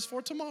prepare us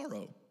for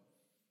tomorrow.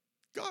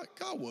 God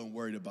wasn't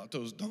worried about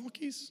those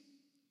donkeys.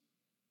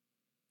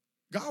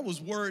 God was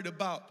worried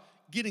about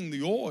getting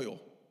the oil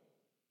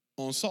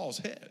on Saul's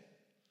head.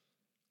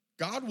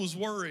 God was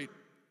worried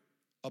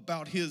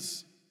about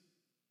his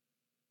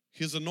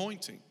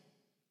anointing.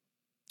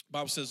 The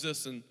Bible says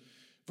this in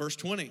verse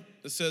 20.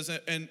 It says,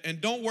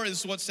 and don't worry,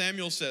 this is what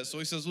Samuel says. So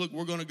he says, look,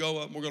 we're going to go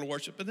up and we're going to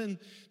worship. But then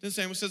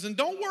Samuel says, and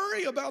don't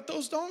worry about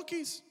those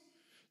donkeys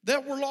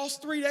that were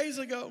lost 3 days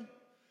ago.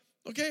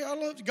 Okay, I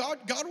love God.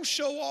 God will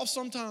show off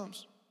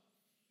sometimes.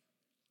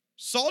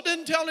 Saul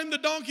didn't tell him the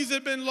donkeys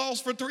had been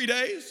lost for 3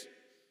 days.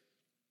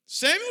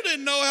 Samuel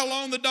didn't know how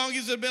long the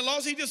donkeys had been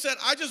lost. He just said,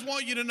 I just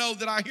want you to know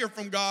that I hear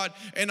from God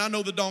and I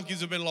know the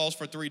donkeys have been lost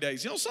for 3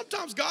 days. You know,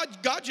 sometimes God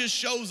just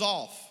shows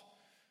off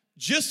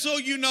just so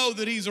you know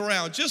that he's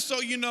around, just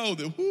so you know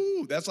that,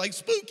 whoo, that's like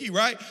spooky,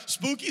 right?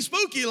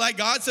 Spooky, like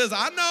God says,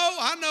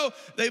 I know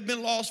they've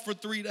been lost for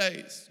 3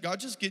 days. God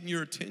just getting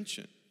your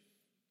attention.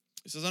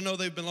 He says, I know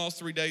they've been lost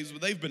 3 days,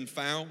 but they've been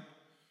found.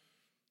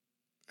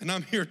 And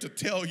I'm here to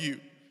tell you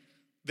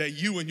that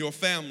you and your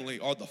family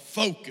are the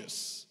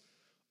focus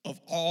of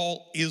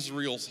all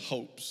Israel's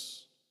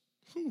hopes.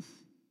 Whew.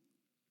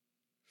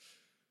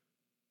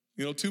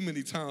 You know, too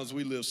many times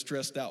we live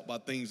stressed out by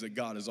things that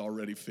God has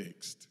already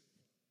fixed.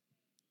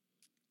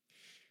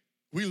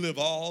 We live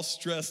all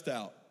stressed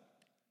out,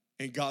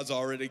 and God's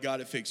already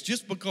got it fixed.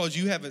 Just because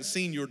you haven't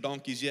seen your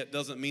donkeys yet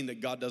doesn't mean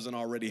that God doesn't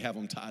already have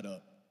them tied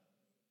up.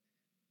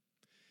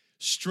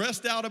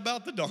 Stressed out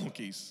about the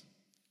donkeys,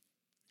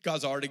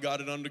 God's already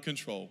got it under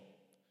control.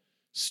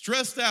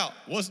 Stressed out,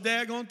 what's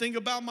Dad gonna think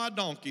about my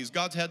donkeys?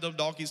 God's had those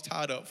donkeys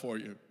tied up for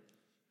you.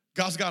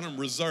 God's got them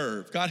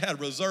reserved. God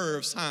had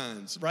reserve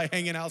signs, right,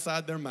 hanging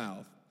outside their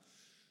mouth.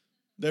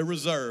 They're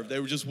reserved. They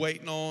were just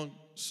waiting on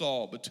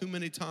Saul. But too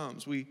many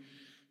times we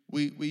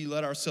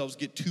let ourselves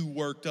get too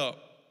worked up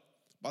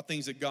by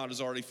things that God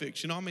has already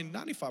fixed. You know, I mean,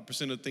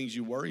 95% of the things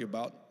you worry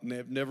about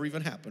never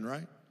even happen,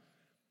 right?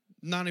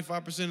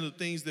 95% of the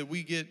things that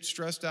we get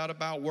stressed out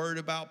about, worried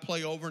about,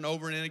 play over and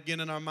over and again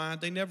in our mind,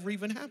 they never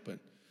even happen.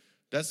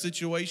 That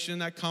situation,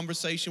 that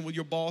conversation with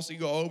your boss, you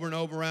go over and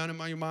over around in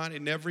your mind,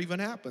 it never even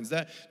happens.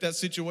 That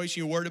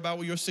situation you're worried about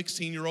with your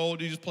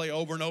 16-year-old, you just play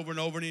over and over and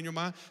over in your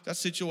mind, that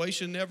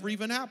situation never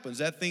even happens.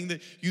 That thing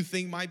that you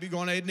think might be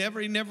going on, it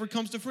never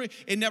comes to fruition.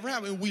 It never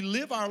happens. We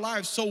live our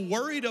lives so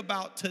worried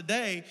about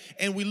today,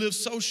 and we live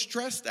so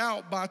stressed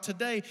out by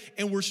today,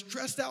 and we're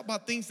stressed out by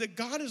things that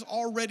God has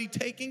already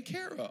taken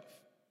care of.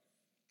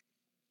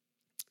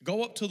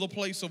 Go up to the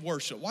place of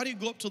worship. Why do you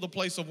go up to the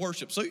place of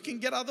worship? So you can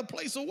get out of the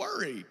place of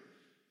worry.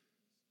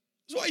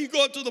 That's why you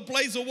go up to the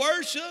place of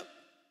worship.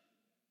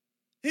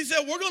 He said,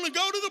 we're going to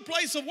go to the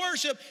place of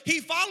worship. He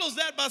follows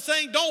that by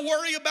saying, don't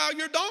worry about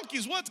your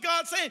donkeys. What's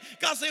God saying?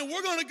 God's saying,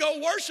 we're going to go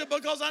worship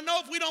because I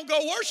know if we don't go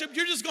worship,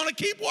 you're just going to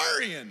keep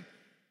worrying.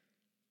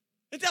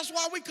 And that's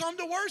why we come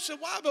to worship.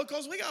 Why?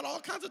 Because we got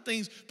all kinds of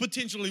things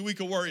potentially we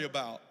could worry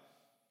about.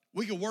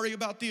 We could worry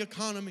about the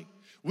economy.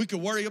 We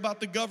could worry about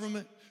the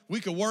government. We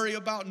could worry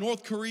about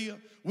North Korea.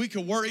 We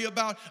could worry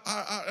about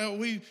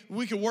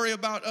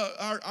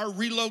our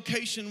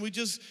relocation. We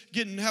just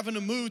having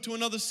to move to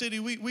another city.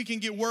 We can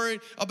get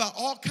worried about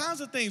all kinds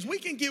of things. We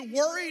can get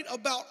worried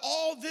about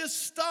all this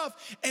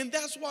stuff. And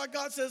that's why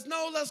God says,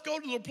 no, let's go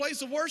to the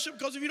place of worship,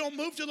 because if you don't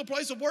move to the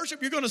place of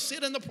worship, you're going to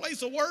sit in the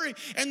place of worry.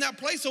 And that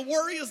place of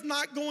worry is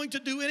not going to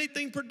do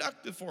anything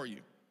productive for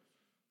you.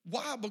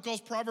 Why?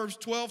 Because Proverbs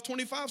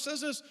 12:25 says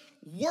this,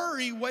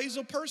 worry weighs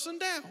a person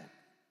down.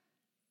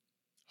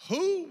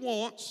 Who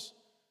wants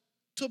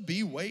to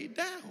be weighed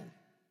down?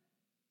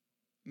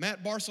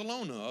 Matt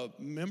Barcelona,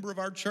 a member of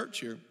our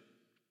church here,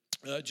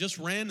 just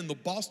ran in the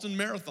Boston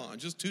Marathon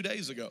just 2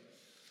 days ago.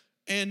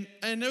 And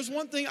there's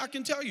one thing I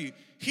can tell you.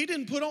 He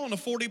didn't put on a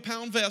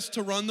 40-pound vest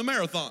to run the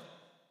marathon.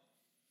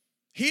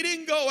 He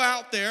didn't go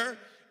out there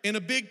in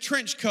a big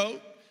trench coat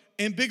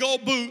in big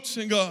old boots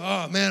and go,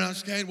 oh man, I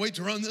just can't wait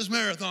to run this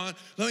marathon.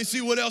 Let me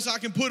see what else I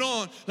can put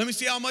on. Let me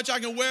see how much I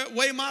can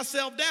weigh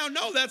myself down.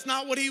 No, that's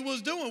not what he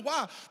was doing.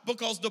 Why?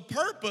 Because the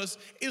purpose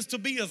is to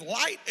be as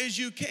light as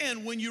you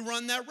can when you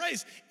run that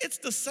race. It's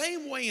the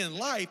same way in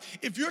life.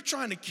 If you're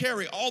trying to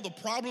carry all the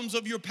problems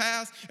of your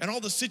past and all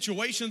the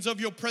situations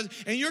of your present,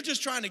 and you're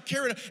just trying to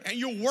carry it, and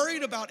you're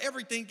worried about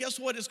everything, guess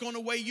what? It's going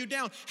to weigh you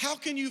down. How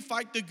can you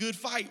fight the good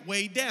fight?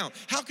 Weighed down.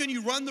 How can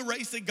you run the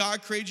race that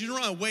God created you to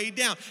run? Weighed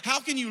down. How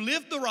can you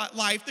live the right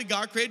life that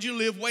God created you to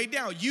live? Weighed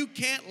down. You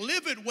can't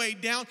live it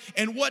weighed down.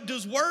 And what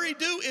does worry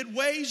do? It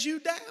weighs you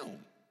down.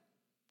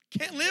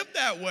 Can't live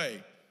that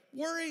way.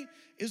 Worry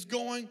is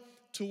going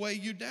to weigh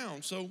you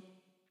down. So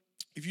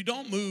if you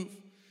don't move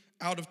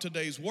out of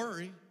today's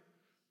worry,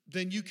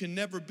 then you can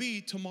never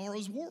be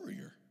tomorrow's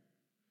warrior.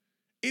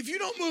 If you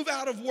don't move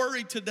out of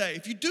worry today,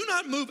 if you do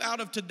not move out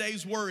of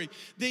today's worry,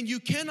 then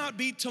you cannot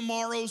be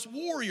tomorrow's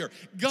warrior.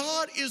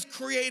 God is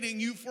creating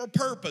you for a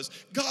purpose.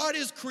 God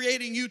is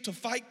creating you to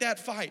fight that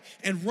fight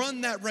and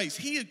run that race.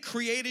 He had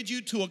created you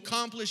to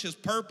accomplish his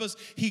purpose.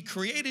 He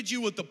created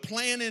you with a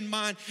plan in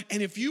mind.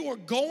 And if you are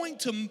going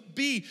to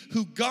be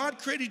who God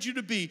created you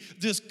to be,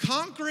 this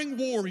conquering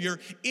warrior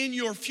in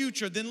your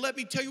future, then let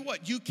me tell you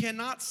what, you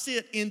cannot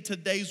sit in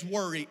today's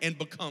worry and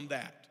become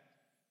that.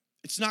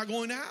 It's not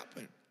going to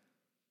happen.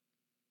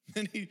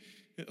 And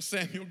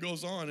Samuel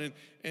goes on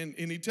and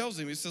he tells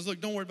him, he says,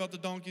 look, don't worry about the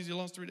donkeys you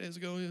lost 3 days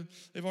ago.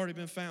 They've already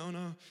been found.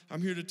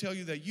 I'm here to tell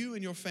you that you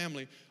and your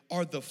family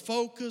are the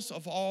focus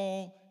of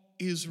all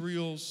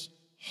Israel's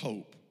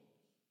hope.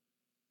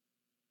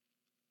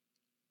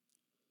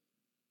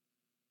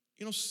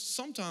 You know,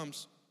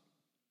 sometimes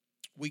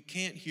we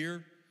can't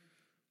hear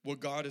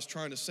what God is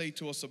trying to say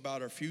to us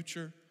about our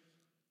future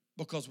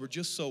because we're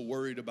just so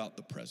worried about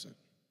the present.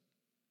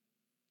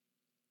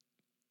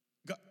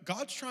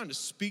 God's trying to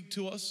speak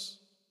to us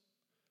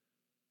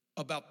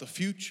about the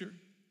future,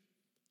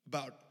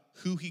 about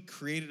who he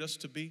created us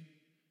to be,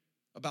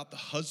 about the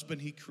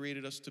husband he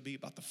created us to be,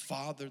 about the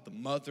father, the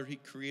mother he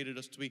created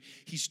us to be.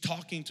 He's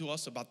talking to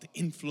us about the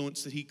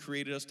influence that he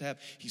created us to have.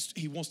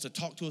 He wants to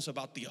talk to us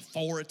about the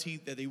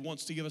authority that he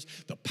wants to give us,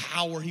 the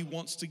power he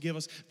wants to give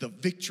us, the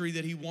victory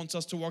that he wants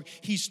us to walk.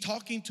 He's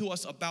talking to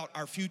us about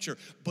our future,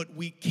 but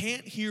we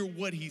can't hear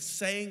what he's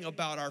saying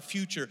about our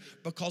future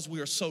because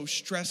we are so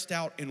stressed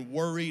out and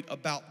worried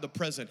about the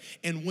present.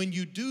 And when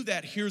you do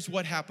that, here's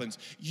what happens.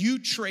 You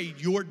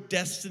trade your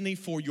destiny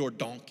for your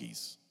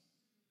donkeys.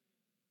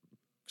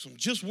 So I'm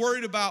just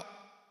worried about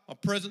my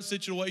present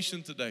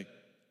situation today.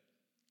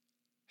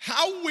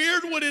 How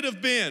weird would it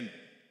have been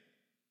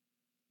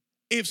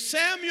if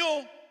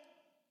Samuel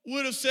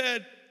would have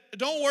said,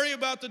 don't worry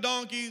about the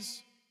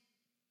donkeys.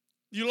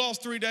 You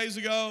lost 3 days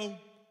ago.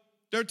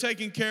 They're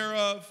taken care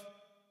of.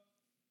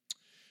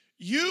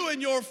 You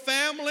and your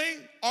family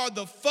are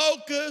the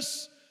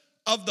focus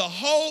of the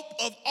hope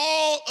of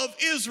all of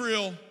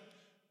Israel.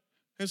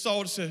 And Saul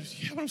would have said,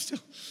 yeah, but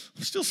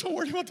I'm still so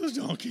worried about those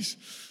donkeys.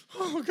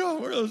 Oh,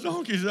 God, where are those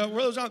donkeys at? Where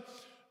are those donkeys?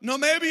 No,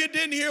 maybe you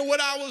didn't hear what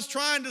I was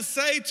trying to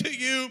say to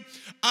you.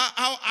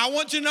 I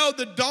want you to know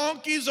the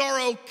donkeys are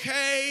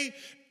okay,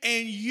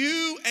 and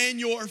you and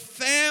your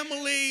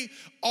family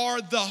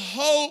are the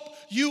hope.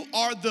 You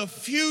are the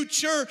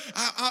future.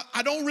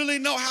 I don't really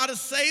know how to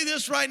say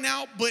this right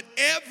now, but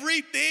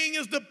everything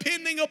is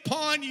depending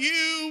upon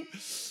you.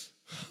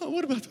 Oh,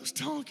 what about those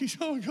donkeys?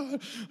 Oh, God,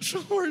 I'm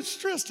so worried,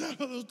 stressed out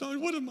about those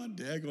donkeys. What is my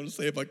dad going to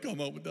say if I come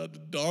up without the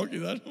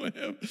donkeys? I don't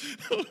have.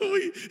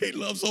 He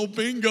loves old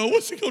Bingo.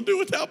 What's he going to do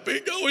without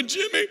Bingo and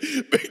Jimmy?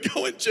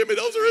 Bingo and Jimmy,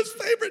 those are his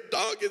favorite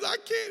donkeys. I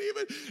can't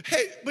even.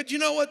 Hey, but you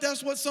know what?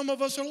 That's what some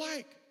of us are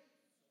like.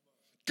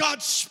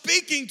 God's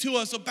speaking to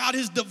us about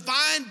his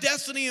divine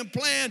destiny and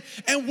plan,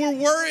 and we're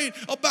worried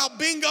about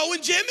Bingo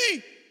and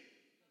Jimmy.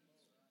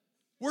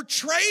 We're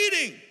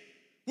trading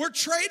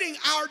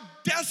our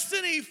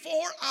destiny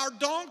for our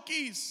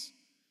donkeys.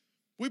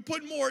 We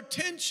put more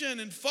attention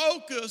and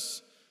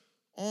focus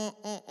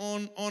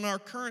on our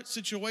current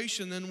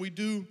situation than we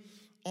do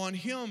on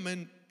him,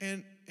 and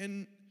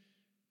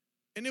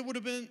it would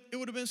have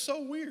been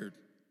so weird.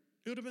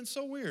 It would have been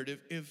so weird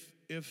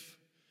if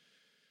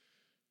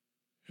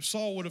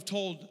Samuel would have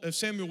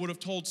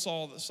told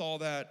Saul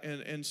that,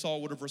 and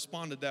Saul would have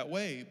responded that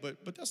way,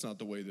 but that's not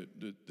the way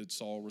that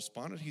Saul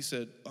responded. He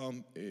said,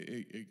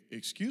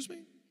 excuse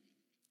me?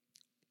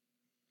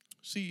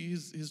 See,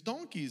 his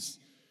donkeys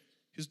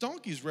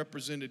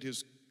represented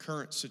his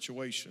current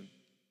situation.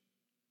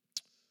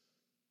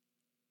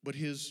 But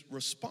his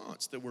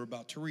response that we're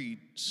about to read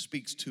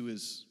speaks to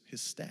his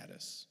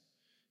status.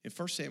 In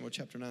 1 Samuel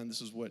chapter 9,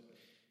 this is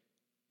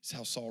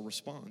how Saul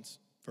responds.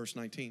 Verse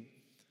 19.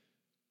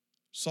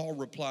 Saul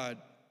replied,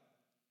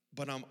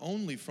 but I'm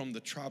only from the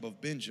tribe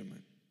of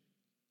Benjamin,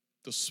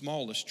 the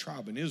smallest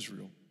tribe in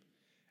Israel,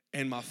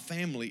 and my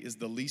family is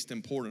the least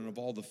important of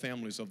all the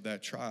families of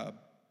that tribe.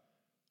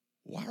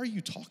 Why are you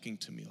talking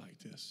to me like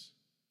this?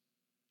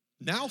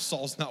 Now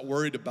Saul's not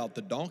worried about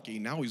the donkey.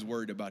 Now he's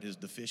worried about his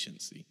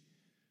deficiency.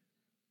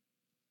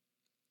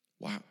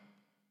 Wow,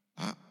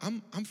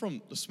 I'm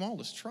from the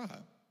smallest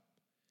tribe.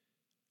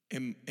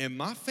 and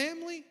my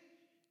family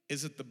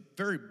is at the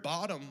very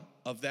bottom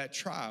of that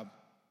tribe.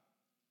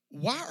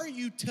 Why are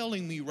you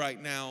telling me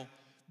right now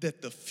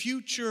that the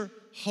future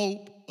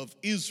hope of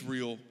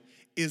Israel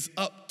is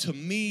up to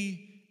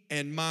me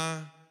and my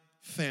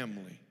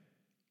family?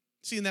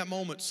 See, in that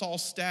moment,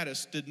 Saul's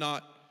status did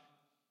not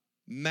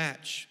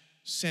match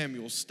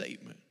Samuel's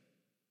statement.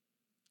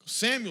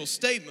 Samuel's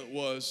statement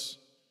was,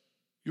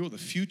 you're the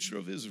future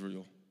of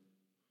Israel.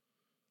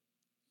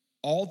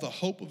 All the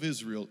hope of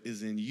Israel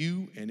is in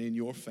you and in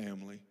your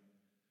family.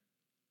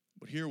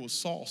 But here was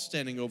Saul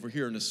standing over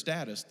here in a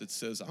status that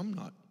says, I'm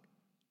not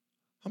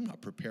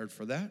prepared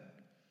for that.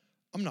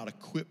 I'm not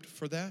equipped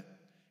for that.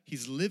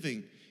 He's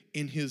living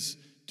in his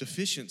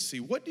deficiency.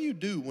 What do you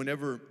do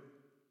whenever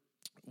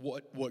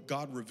what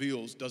God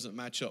reveals doesn't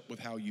match up with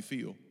how you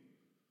feel?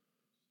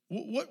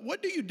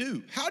 What do you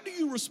do? How do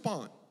you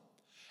respond?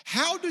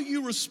 How do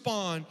you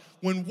respond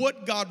when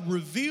what God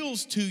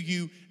reveals to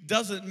you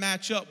doesn't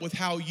match up with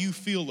how you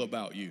feel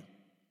about you?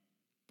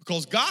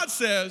 Because God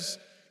says,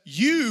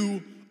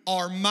 you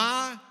are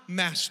my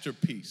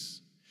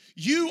masterpiece.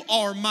 You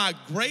are my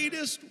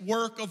greatest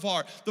work of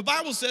art. The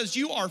Bible says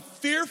you are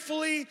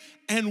fearfully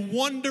and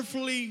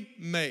wonderfully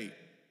made.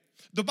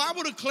 The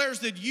Bible declares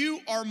that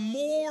you are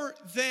more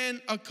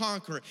than a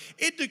conqueror.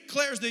 It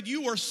declares that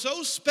you are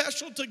so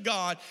special to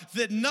God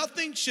that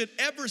nothing should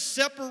ever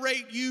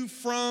separate you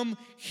from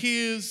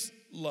His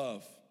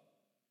love.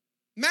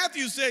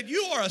 Matthew said,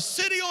 you are a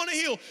city on a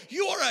hill.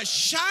 You are a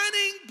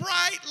shining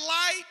bright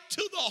light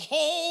to the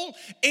whole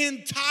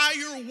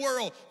entire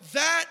world.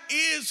 That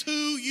is who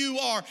you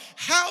are.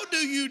 How do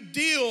you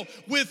deal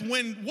with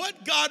when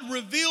what God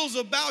reveals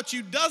about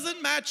you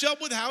doesn't match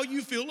up with how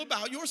you feel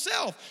about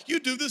yourself? You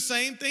do the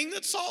same thing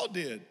that Saul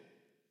did.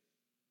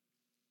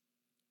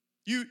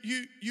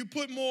 You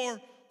put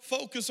more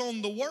focus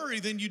on the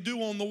worry than you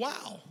do on the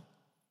wow.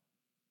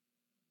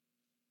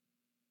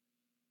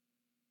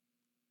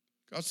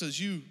 God says,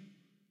 you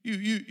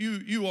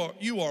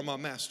are my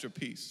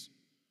masterpiece.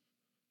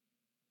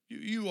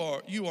 You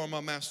are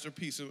my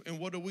masterpiece. And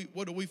what do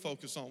we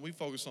focus on? We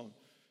focus on,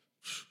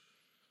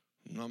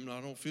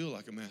 I don't feel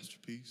like a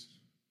masterpiece.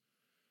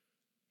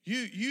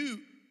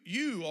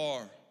 You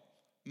are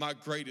my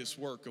greatest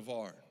work of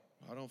art.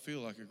 I don't feel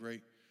like a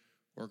great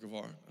work of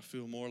art. I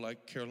feel more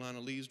like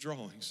Carolina Lee's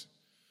drawings.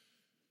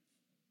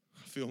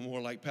 I feel more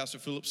like Pastor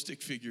Philip's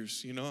stick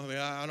figures. You know, I mean,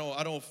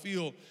 I don't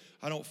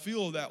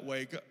feel that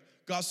way.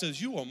 God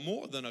says, you are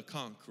more than a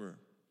conqueror.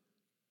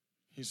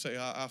 You say,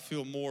 I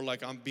feel more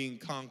like I'm being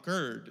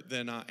conquered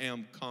than I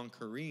am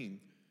conquering.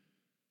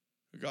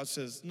 God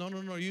says, no,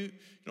 you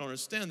don't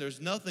understand. There's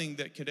nothing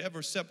that could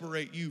ever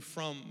separate you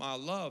from my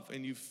love,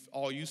 and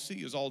all you see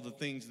is all the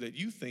things that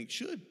you think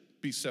should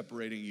be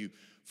separating you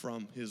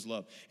from His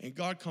love. And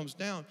God comes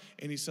down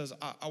and He says,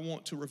 I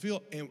want to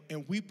reveal,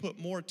 and we put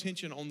more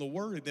attention on the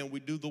worry than we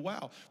do the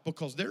wow,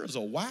 because there is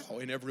a wow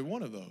in every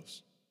one of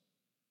those.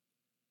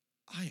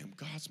 I am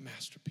God's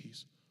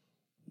masterpiece.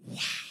 Wow.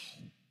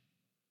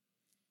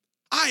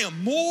 I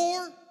am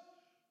more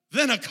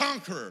than a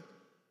conqueror.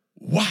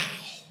 Wow.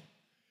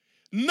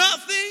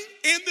 Nothing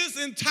in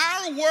this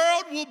entire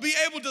world will be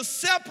able to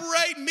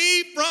separate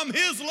me from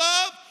His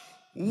love.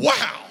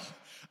 Wow.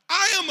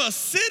 I am a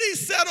city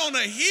set on a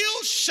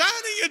hill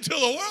shining into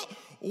the world.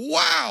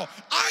 Wow.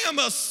 I am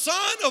a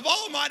son of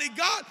Almighty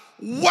God.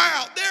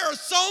 Wow. There are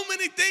so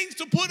many things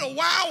to put a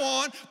wow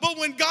on, but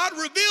when God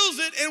reveals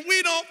it and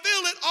we don't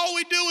feel it, all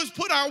we do is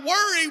put our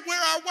worry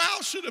where our wow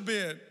should have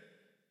been.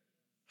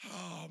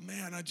 Oh,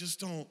 man, I just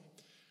don't.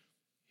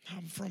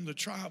 I'm from the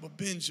tribe of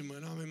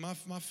Benjamin. I mean,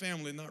 my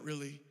family not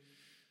really.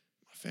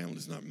 My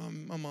family's not,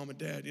 my mom and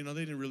dad, you know,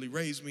 they didn't really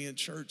raise me in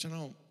church. And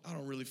I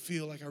don't really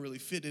feel like I really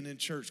fit in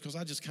church because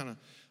I just kind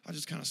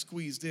of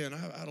squeezed in. I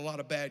had a lot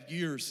of bad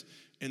years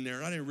in there,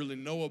 and I didn't really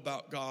know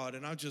about God,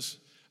 and I just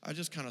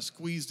kind of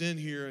squeezed in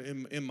here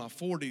in my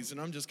 40s, and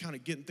I'm just kind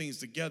of getting things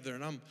together,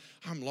 and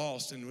I'm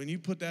lost. And when you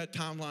put that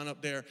timeline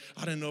up there,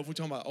 I didn't know if we're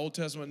talking about Old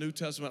Testament, New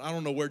Testament. I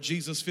don't know where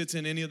Jesus fits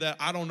in any of that.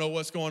 I don't know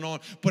what's going on,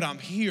 but I'm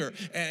here,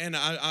 and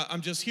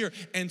I'm just here.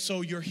 And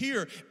so you're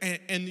here,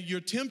 and you're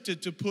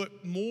tempted to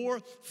put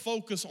more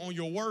focus on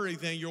your worry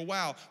than your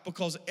wow,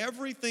 because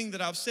everything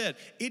that I've said,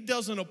 it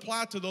doesn't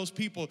apply to those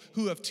people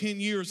who have 10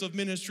 years of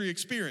ministry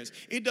experience.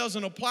 It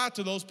doesn't apply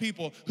to those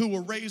people who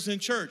were raised in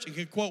church and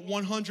can quote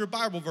 100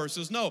 Bible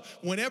verses. No,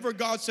 whenever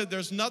God said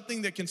there's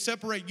nothing that can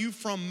separate you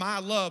from my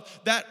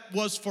love, that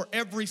was for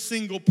every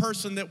single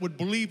person that would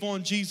believe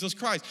on Jesus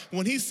Christ.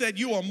 When He said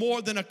you are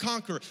more than a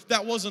conqueror,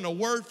 that wasn't a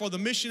word for the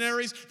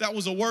missionaries, that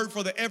was a word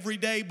for the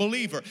everyday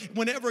believer.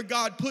 Whenever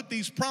God put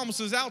these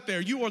promises out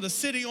there, you are the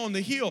city on the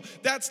hill,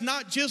 that's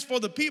not just for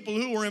the people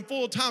who are in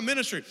full-time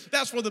ministry.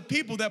 That's for the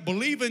people that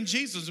believe in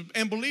Jesus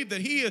and believe that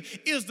He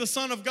is the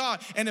Son of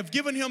God and have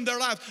given Him their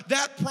lives.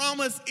 That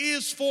promise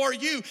is for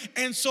you.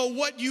 And so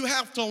what you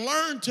have to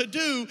learn to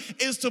do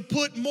is to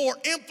put more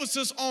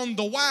emphasis on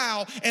the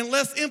wow and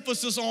less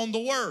emphasis on the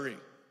worry.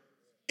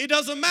 It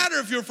doesn't matter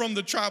if you're from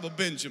the tribe of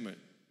Benjamin.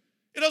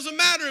 It doesn't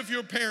matter if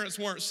your parents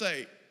weren't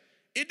saved.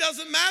 It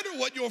doesn't matter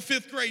what your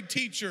 5th grade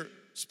teacher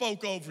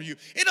spoke over you.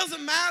 It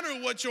doesn't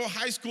matter what your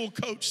high school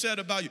coach said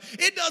about you.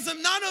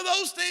 None of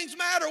those things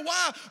matter.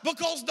 Why?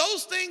 Because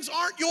those things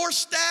aren't your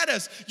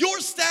status. Your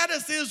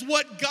status is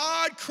what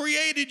God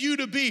created you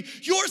to be.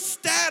 Your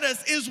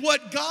status is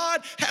what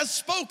God has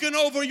spoken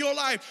over your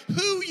life.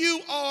 Who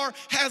you are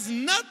has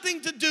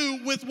nothing to do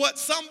with what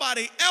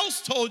somebody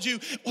else told you.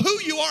 Who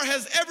you are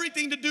has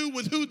everything to do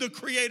with who the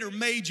Creator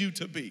made you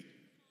to be.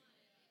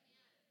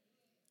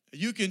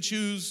 You can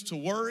choose to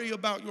worry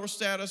about your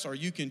status, or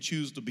you can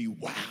choose to be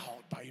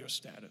wowed by your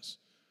status.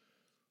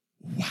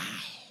 Wow,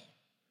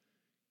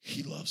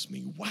 He loves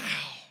me. Wow,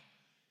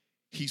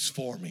 He's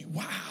for me.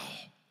 Wow,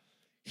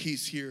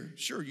 He's here.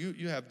 Sure,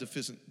 you have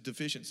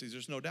deficiencies.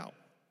 There's no doubt.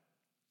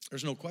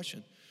 There's no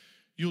question.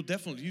 You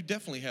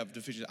definitely have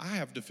deficiencies. I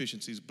have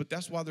deficiencies, but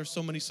that's why there's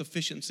so many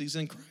sufficiencies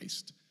in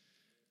Christ.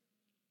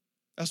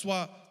 That's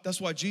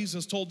why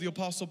Jesus told the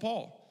Apostle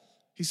Paul,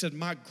 he said,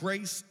 my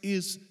grace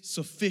is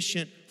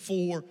sufficient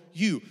for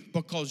you,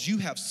 because you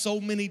have so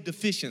many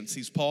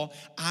deficiencies, Paul.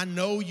 I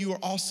know you are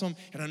awesome,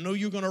 and I know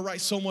you're going to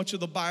write so much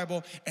of the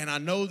Bible, and I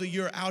know that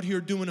you're out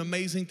here doing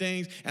amazing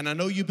things, and I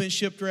know you've been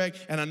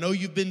shipwrecked, and I know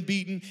you've been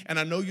beaten, and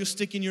I know you're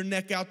sticking your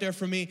neck out there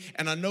for me,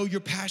 and I know you're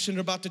passionate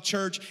about the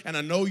church, and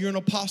I know you're an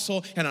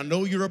apostle, and I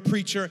know you're a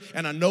preacher,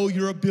 and I know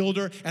you're a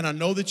builder, and I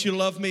know that you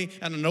love me,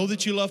 and I know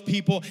that you love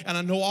people, and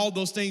I know all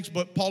those things,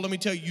 but Paul, let me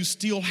tell you, you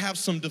still have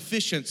some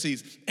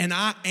deficiencies, and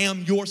I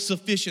am your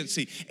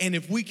sufficiency. And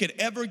if we could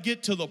ever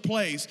get to the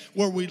place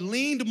where we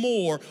leaned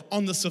more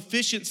on the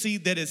sufficiency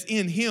that is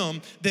in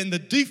Him than the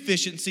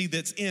deficiency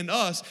that's in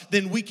us,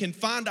 then we can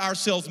find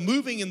ourselves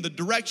moving in the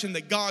direction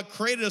that God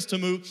created us to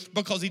move,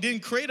 because He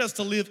didn't create us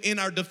to live in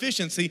our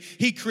deficiency.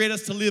 He created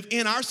us to live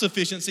in our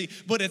sufficiency,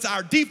 but it's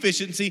our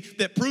deficiency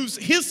that proves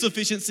His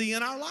sufficiency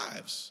in our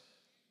lives.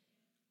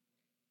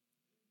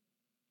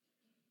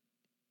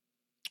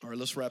 All right,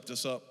 let's wrap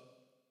this up.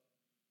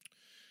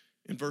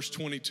 In verse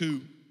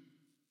 22,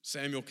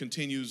 Samuel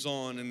continues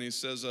on, and he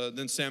says,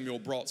 then Samuel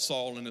brought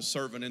Saul and his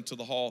servant into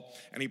the hall,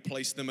 and he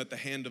placed them at the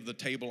head of the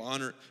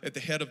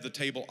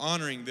table,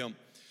 honoring them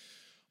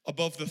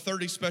above the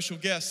 30 special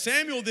guests.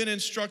 Samuel then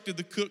instructed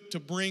the cook to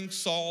bring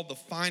Saul the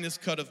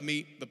finest cut of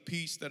meat, the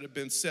piece that had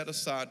been set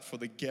aside for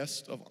the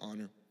guest of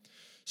honor.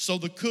 So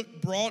the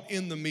cook brought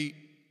in the meat,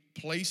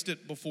 placed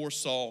it before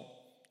Saul.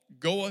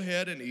 Go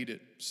ahead and eat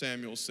it,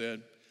 Samuel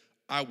said.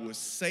 I was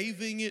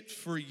saving it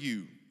for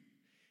you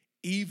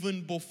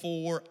even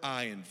before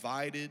I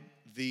invited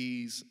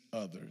these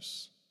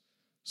others.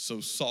 So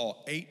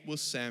Saul ate with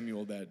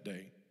Samuel that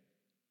day.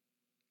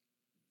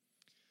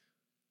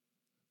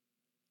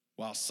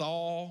 While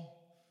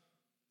Saul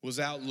was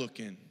out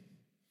looking,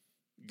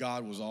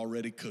 God was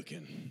already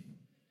cooking.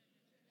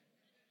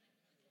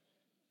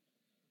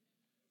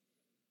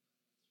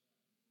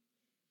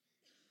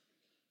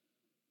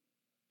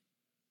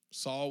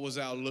 Saul was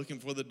out looking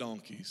for the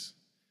donkeys,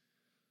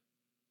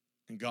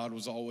 and God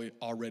was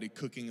already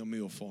cooking a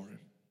meal for him.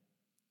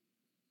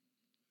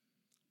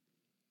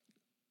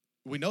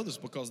 We know this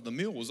because the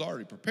meal was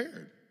already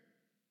prepared.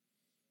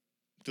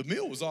 The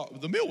meal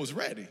was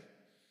ready.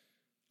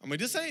 I mean,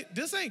 this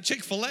ain't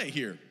Chick-fil-A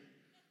here,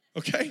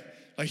 okay?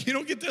 Like, you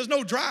don't get, there's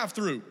no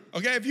drive-through,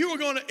 okay? If you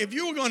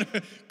were gonna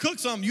cook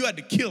something, you had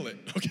to kill it,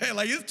 okay?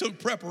 Like, it took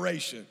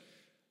preparation.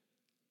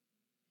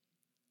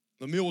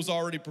 The meal was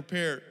already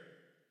prepared.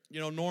 You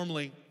know,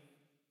 normally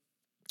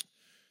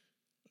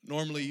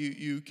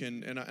you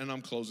can, and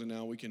I'm closing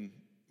now. We can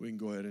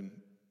go ahead and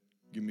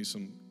give me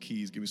some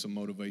keys, give me some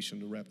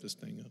motivation to wrap this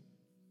thing up.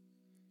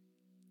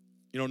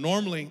 You know,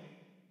 normally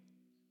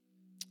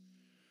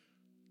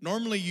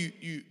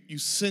you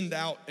send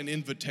out an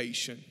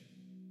invitation,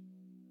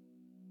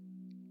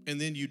 and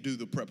then you do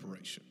the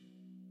preparation.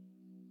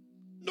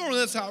 Normally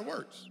that's how it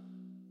works.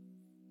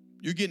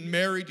 You're getting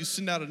married, you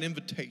send out an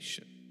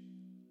invitation.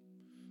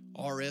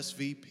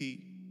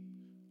 RSVP.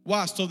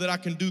 Why? So that I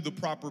can do the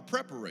proper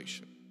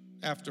preparation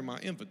after my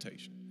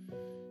invitation.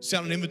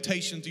 Send an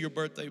invitation to your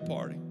birthday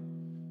party.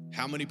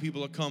 How many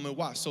people are coming?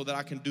 Why? So that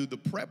I can do the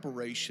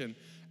preparation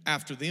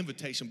after the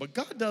invitation. But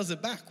God does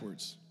it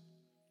backwards.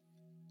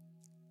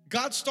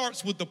 God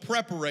starts with the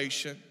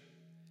preparation,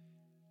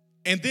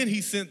 and then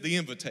He sent the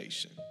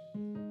invitation.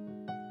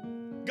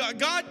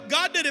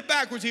 God did it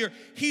backwards here.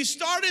 He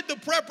started the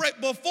preparation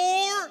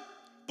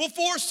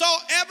before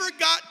Saul ever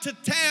got to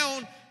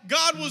town.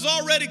 God was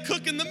already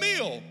cooking the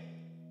meal.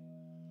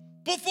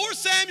 Before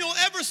Samuel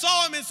ever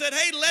saw him and said,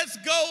 hey, let's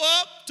go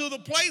up to the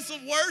place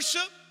of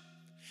worship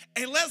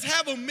and let's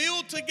have a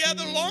meal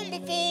together, long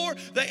before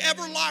they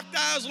ever locked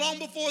eyes, long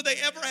before they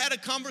ever had a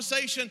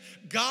conversation,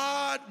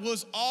 God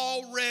was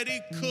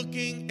already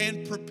cooking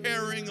and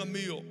preparing a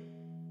meal.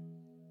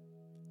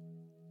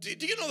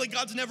 Do you know that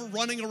God's never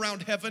running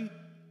around heaven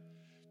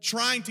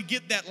trying to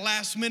get that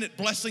last minute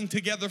blessing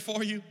together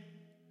for you?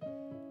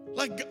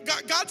 Like,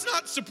 God's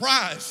not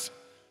surprised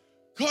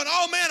Going,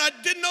 oh man, I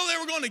didn't know they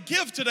were going to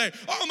give today.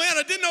 Oh man,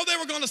 I didn't know they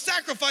were going to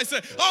sacrifice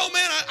today. Oh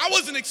man, I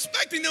wasn't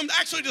expecting them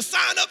actually to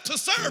sign up to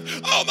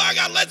serve. Oh my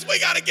God, we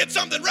got to get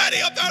something ready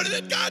up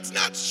there. God's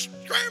not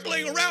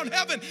scrambling around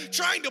heaven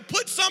trying to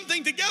put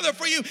something together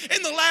for you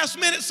in the last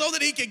minute so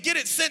that he could get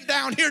it sent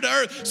down here to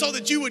earth so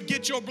that you would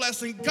get your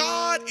blessing.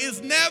 God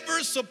is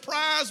never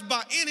surprised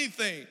by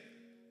anything.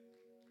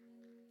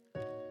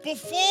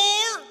 Before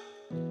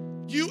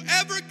you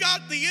ever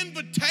got the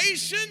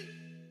invitation,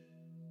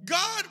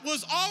 God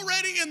was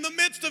already in the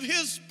midst of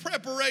his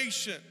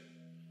preparation.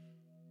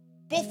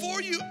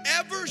 Before you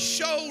ever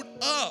showed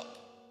up,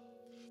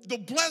 the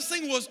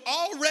blessing was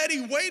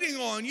already waiting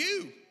on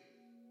you.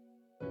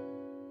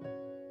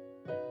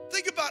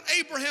 Think about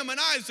Abraham and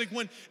Isaac.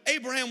 When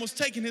Abraham was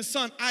taking his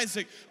son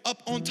Isaac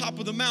up on top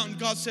of the mountain,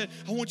 God said,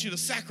 I want you to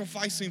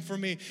sacrifice him for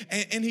me.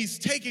 And he's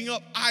taking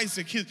up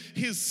Isaac,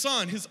 his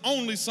son, his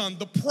only son,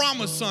 the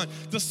promised son,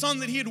 the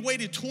son that he had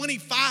waited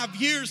 25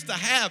 years to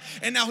have.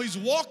 And now he's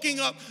walking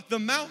up the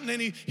mountain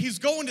and he's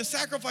going to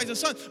sacrifice his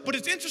son. But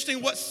it's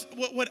interesting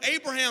what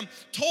Abraham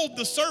told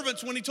the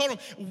servants when he told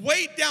them,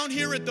 wait down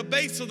here at the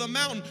base of the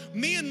mountain.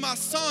 Me and my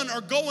son are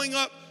going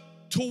up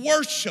to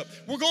worship.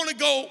 We're going to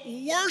go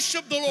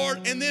worship the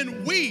Lord, and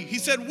then he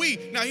said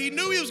we. Now he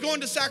knew he was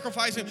going to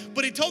sacrifice him,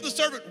 but he told the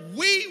servant,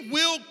 we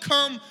will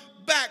come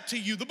back to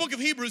you. The book of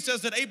Hebrews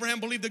says that Abraham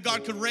believed that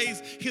God could raise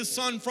his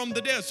son from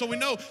the dead. So we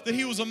know that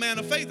he was a man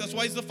of faith. That's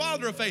why he's the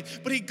father of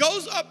faith. But he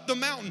goes up the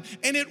mountain,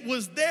 and it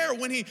was there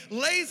when he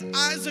lays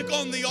Isaac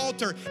on the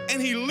altar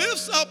and he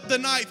lifts up the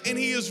knife and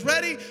he is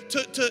ready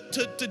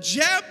to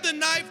jab the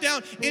knife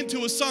down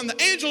into his son. The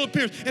angel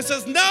appears and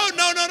says, no,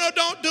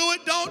 don't do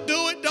it, don't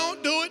do it,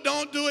 don't do it,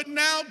 don't do it.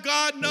 Now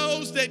God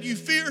knows that you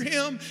fear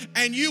him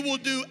and you will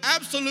do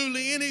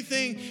absolutely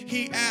anything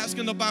he asks.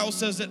 And the Bible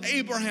says that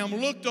Abraham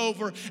looked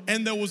over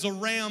and there was a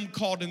ram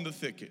caught in the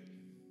thicket.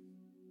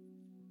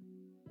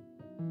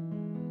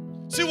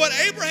 See, what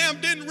Abraham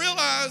didn't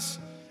realize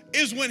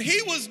is when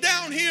he was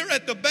down here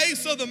at the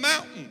base of the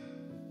mountain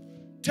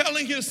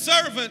telling his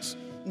servants,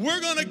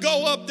 we're going to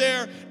go up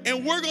there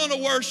and we're going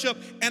to worship,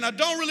 and I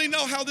don't really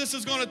know how this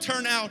is going to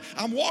turn out.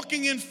 I'm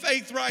walking in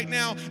faith right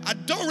now. I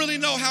don't really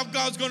know how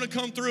God's going to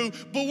come through,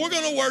 but we're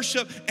going to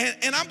worship,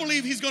 and I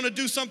believe he's going to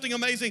do something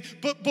amazing.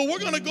 But we're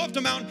going to go up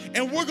the mountain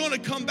and we're going to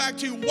come back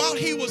to you. While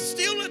he was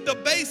still at the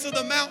base of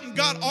the mountain,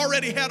 God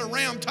already had a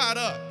ram tied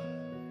up.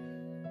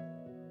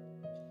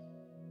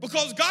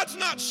 Because God's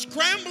not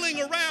scrambling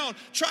around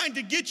trying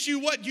to get you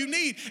what you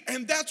need.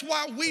 And that's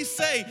why we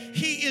say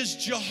he is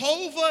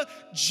Jehovah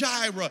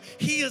Jireh.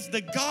 He is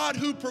the God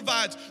who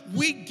provides.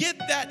 We get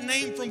that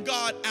name from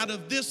God out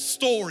of this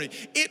story.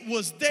 It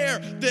was there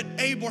that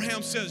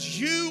Abraham says,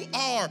 you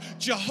are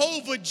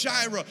Jehovah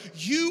Jireh.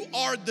 You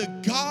are the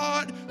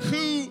God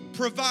who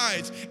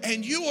provides.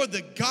 And you are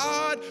the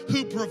God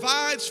who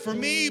provides for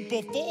me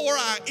before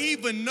I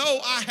even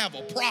know I have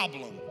a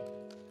problem.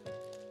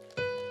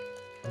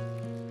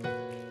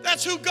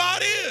 That's who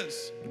God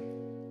is.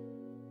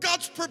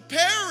 God's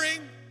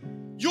preparing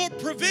your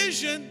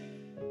provision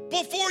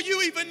before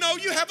you even know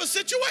you have a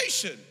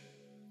situation.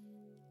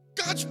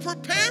 God's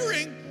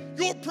preparing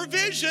your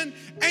provision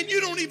and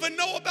you don't even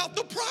know about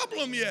the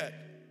problem yet.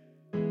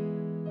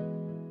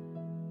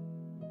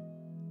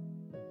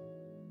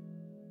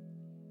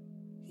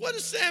 What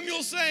is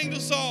Samuel saying to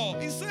Saul?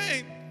 He's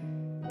saying,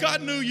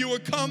 God knew you were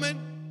coming.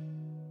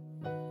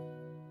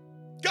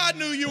 God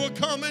knew you were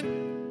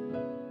coming.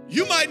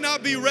 You might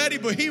not be ready,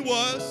 but he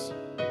was.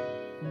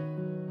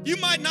 You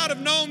might not have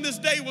known this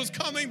day was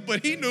coming,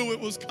 but he knew it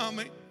was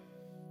coming.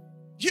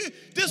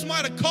 This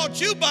might have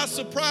caught you by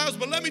surprise,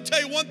 but let me tell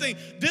you one thing.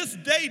 This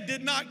day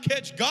did not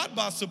catch God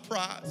by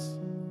surprise.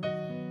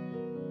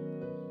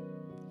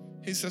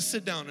 He says,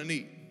 sit down and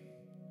eat.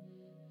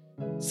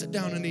 Sit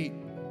down and eat.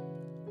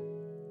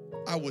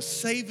 I was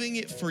saving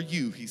it for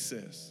you, he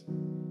says,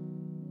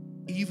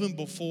 even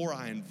before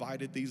I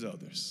invited these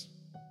others.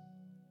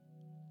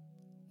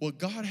 What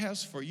God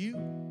has for you,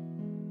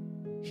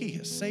 he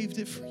has saved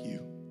it for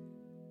you.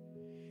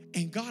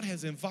 And God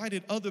has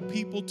invited other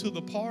people to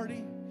the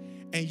party,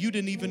 and you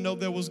didn't even know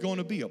there was going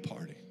to be a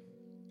party.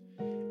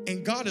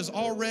 And God is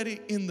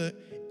already in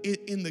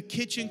the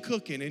kitchen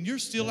cooking, and you're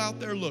still out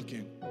there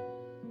looking.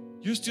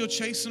 You're still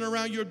chasing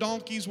around your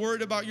donkeys,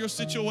 worried about your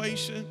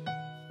situation,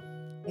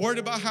 worried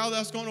about how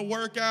that's going to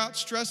work out,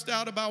 stressed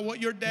out about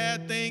what your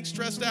dad thinks,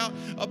 stressed out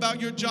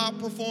about your job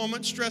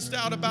performance, stressed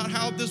out about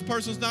how this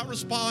person's not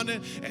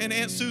responding, and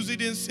Aunt Susie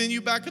didn't send you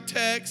back a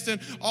text,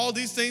 and all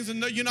these things,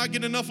 and you're not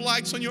getting enough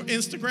likes on your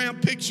Instagram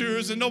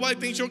pictures, and nobody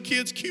thinks your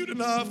kid's cute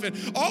enough, and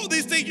all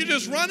these things. You're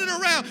just running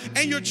around,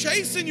 and you're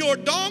chasing your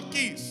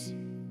donkeys,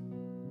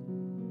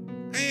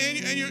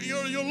 and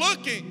you're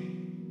looking.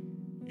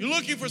 You're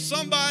looking for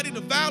somebody to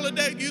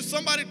validate you,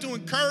 somebody to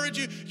encourage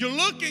you. You're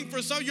looking for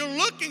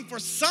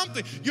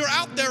something. You're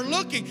out there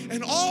looking.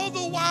 And all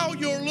the while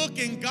you're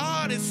looking,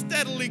 God is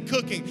steadily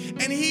cooking.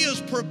 And he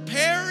is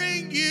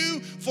preparing you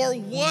for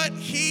what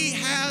he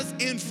has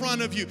in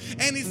front of you.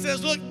 And he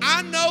says, look,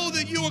 I know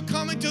that you are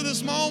coming to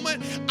this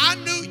moment. I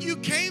knew you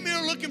came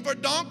here looking for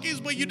donkeys,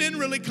 but you didn't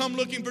really come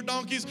looking for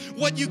donkeys.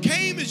 What you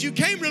came is you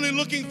came really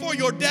looking for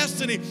your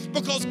destiny,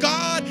 because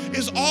God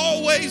is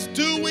always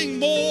doing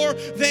more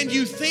than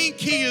you think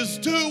he is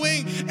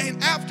doing.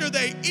 And after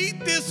they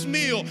eat this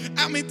meal,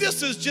 I mean,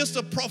 this is just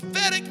a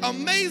prophetic,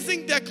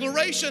 amazing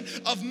declaration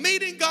of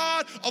meeting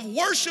God, of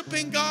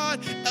worshiping God,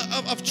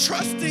 of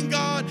trusting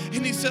God.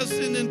 And he says,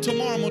 and then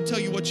tomorrow I'm going to tell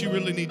you what you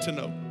really need to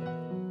know.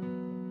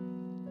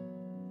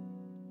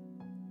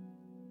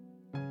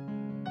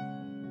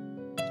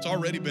 It's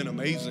already been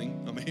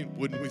amazing. I mean,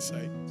 wouldn't we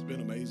say? It's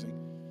been amazing.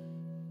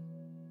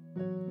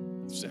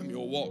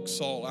 Samuel walks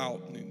Saul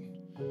out and he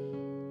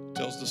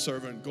tells the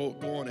servant, go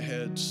on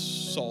ahead.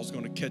 Saul's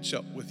going to catch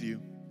up with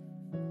you.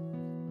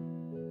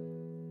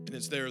 And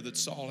it's there that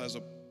Saul has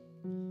a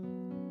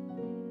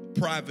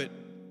private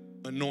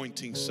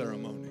anointing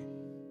ceremony.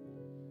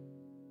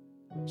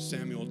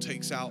 Samuel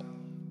takes out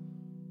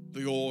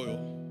the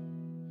oil.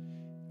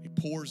 He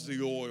pours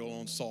the oil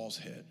on Saul's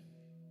head.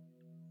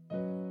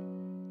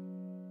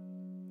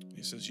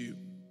 He says, you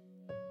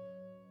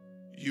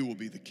will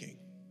be the king.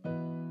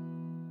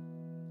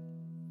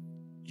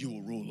 You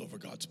will rule over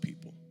God's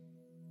people.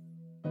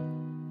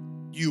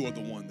 You are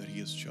the one that he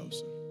has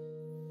chosen.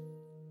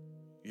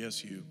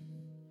 Yes, you.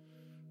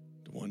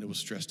 The one that was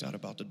stressed out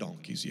about the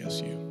donkeys.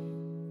 Yes, you.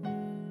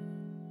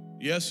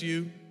 Yes,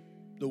 you.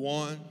 The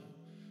one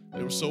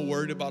that was so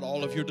worried about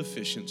all of your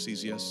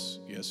deficiencies. Yes,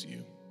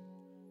 you.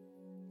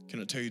 Can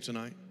I tell you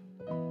tonight?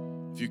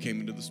 If you came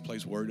into this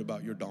place worried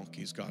about your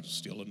donkeys, God will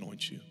still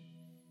anoint you.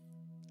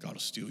 God will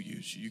still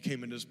use you. You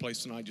came into this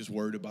place tonight just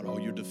worried about all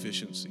your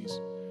deficiencies,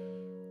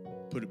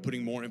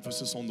 putting more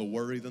emphasis on the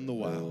worry than the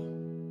wow.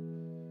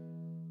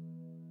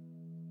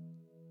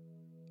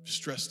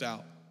 Stressed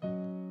out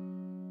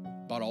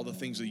about all the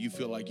things that you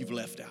feel like you've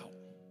left out.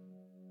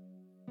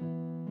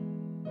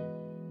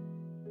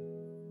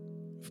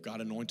 If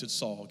God anointed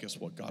Saul, guess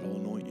what? God will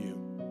anoint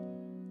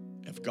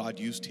you. If God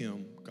used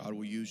him, God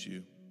will use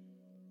you.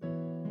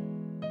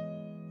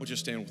 Would you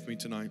stand with me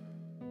tonight?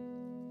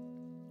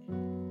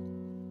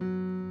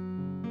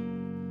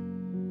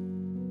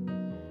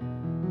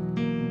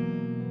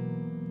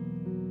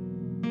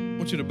 I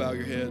want you to bow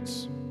your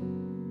heads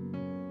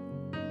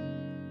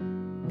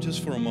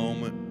just for a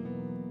moment.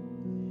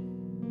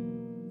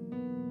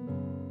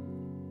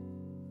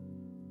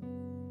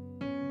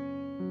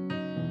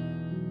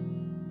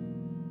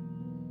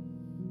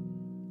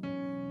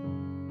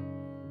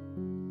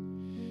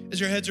 As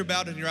your heads are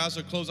bowed and your eyes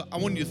are closed, I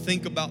want you to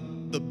think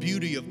about the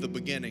beauty of the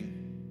beginning.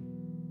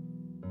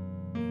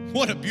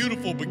 What a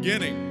beautiful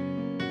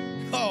beginning.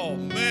 Oh,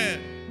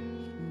 man.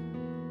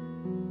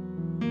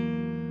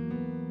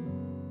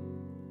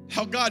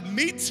 How God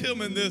meets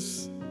him in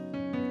this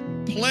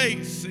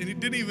place, and he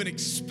didn't even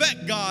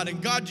expect God,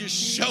 and God just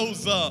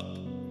shows up.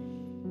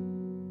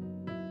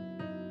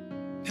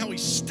 How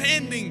he's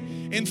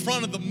standing in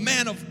front of the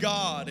man of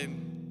God and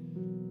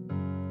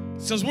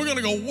says, we're going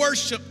to go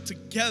worship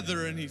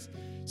together. And he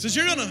says,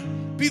 you're going to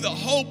be the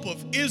hope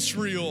of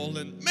Israel.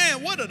 And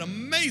man, what an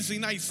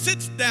amazing night. He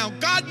sits down.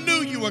 God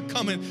knew you were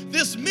coming.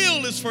 This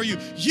meal is for you.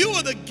 You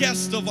are the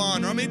guest of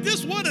honor. I mean,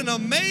 what an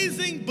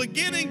amazing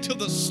beginning to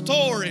the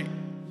story.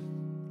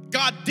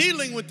 God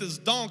dealing with his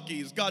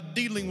donkeys. God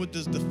dealing with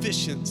his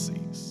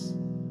deficiencies.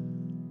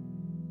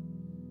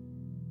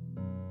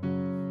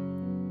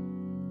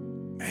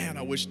 Man,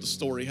 I wish the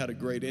story had a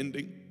great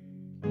ending.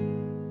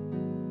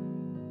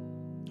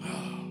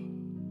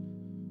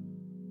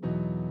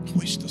 I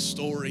wish the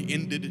story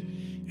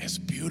ended as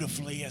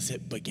beautifully as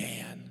it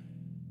began.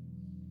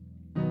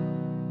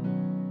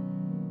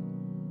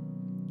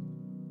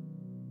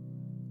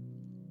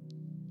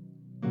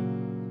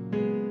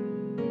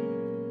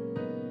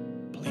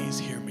 Please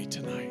hear me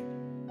tonight.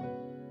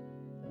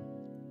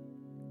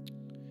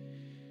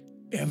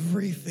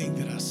 Everything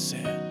that I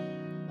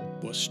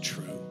said was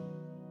true.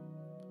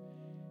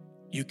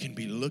 You can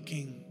be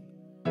looking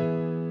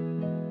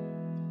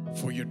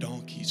for your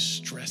donkeys,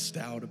 stressed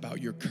out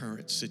about your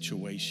current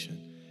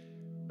situation,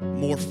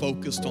 more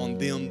focused on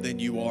them than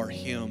you are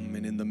him.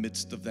 And in the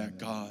midst of that,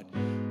 God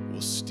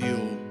will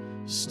still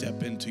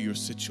step into your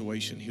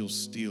situation. He'll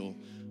still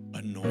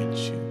anoint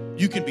you.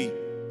 You can be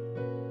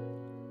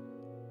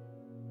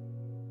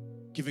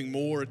giving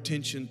more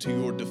attention to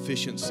your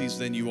deficiencies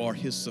than you are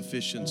his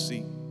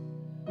sufficiency.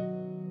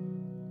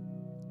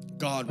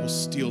 God will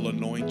still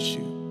anoint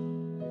you.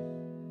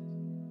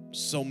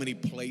 So many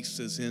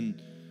places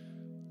in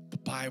the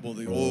Bible,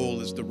 the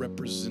oil is the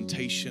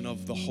representation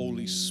of the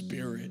Holy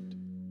Spirit.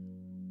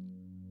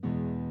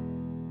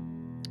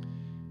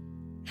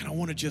 And I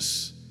want to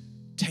just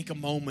take a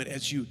moment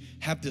as you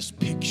have this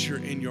picture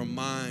in your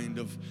mind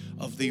of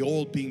the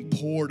oil being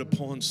poured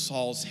upon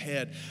Saul's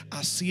head.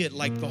 I see it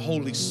like the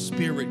Holy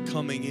Spirit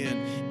coming in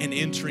and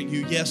entering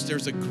you. Yes,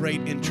 there's a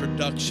great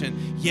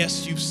introduction.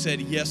 Yes, you've said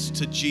yes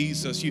to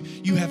Jesus.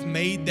 You have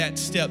made that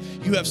step.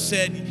 You have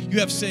said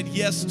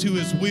yes to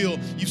His will.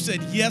 You've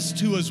said yes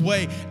to His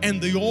way,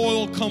 and the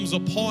oil comes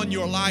upon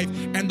your life,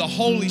 and the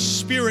Holy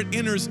Spirit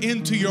enters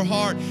into your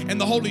heart, and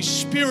the Holy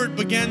Spirit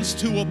begins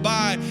to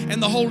abide,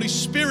 and the Holy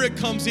Spirit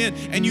comes in,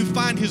 and you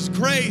find His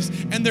grace,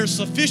 and there's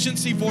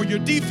sufficiency for your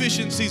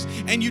deficiencies,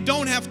 and you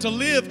don't have to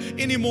live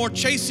anymore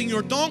chasing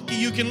your donkey.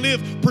 You can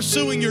live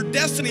pursuing your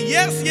destiny.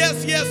 Yes,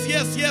 yes, yes,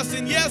 yes, yes,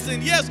 and yes,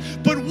 and yes.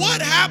 But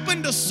what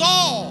happened to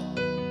Saul?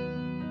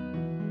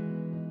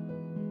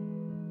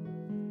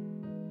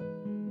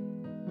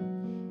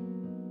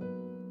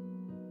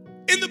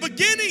 In the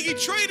beginning, he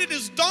traded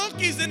his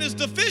donkeys and his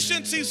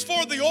deficiencies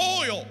for the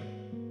oil.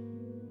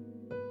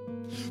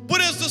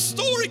 But as the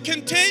story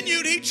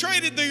continued, he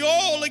traded the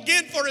oil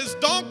again for his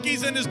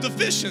donkeys and his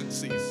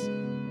deficiencies.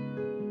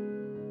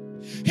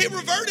 He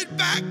reverted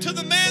back to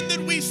the man that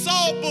we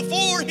saw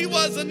before he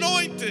was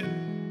anointed.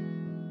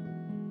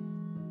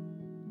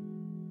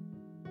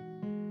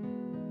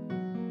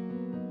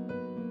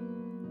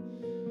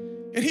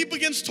 And he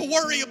begins to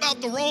worry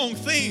about the wrong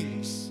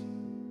things.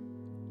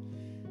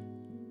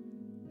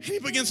 And he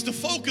begins to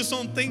focus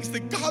on things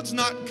that God's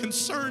not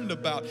concerned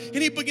about.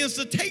 And he begins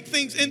to take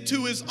things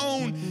into his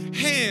own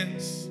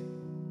hands.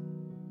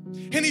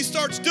 And he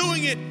starts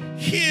doing it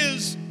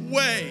his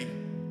way.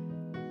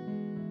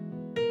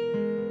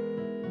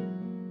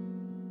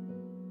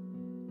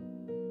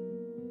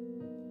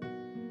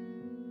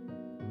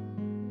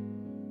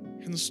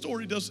 And the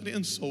story doesn't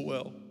end so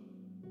well.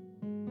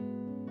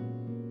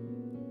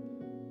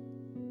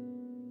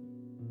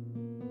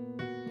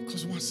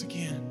 Because once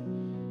again,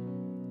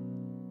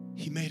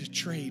 he made a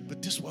trade,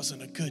 but this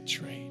wasn't a good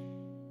trade.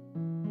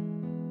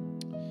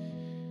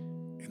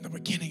 In the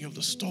beginning of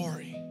the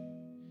story,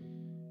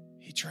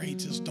 he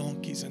trades his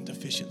donkeys and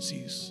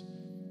deficiencies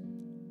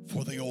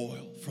for the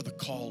oil, for the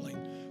calling,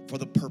 for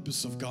the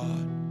purpose of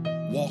God,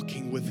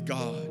 walking with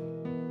God,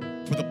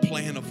 for the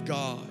plan of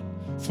God,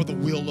 for the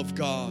will of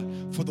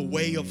God, for the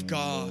way of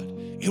God.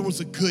 It was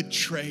a good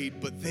trade,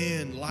 but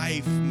then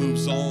life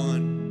moves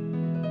on,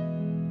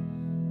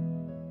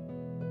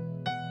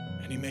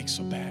 and he makes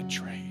a bad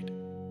trade.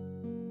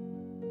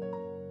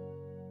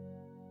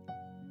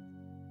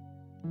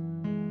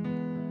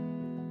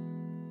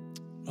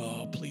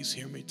 Oh, please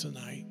hear me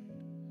tonight.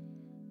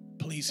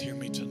 Please hear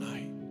me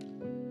tonight.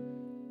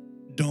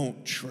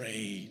 Don't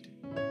trade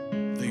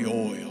the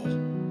oil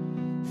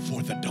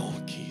for the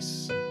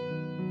donkeys.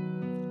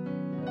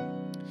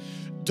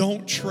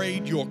 Don't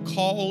trade your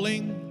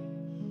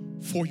calling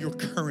for your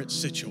current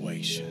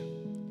situation.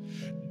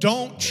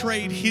 Don't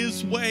trade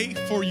His way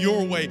for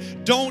your way.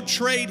 Don't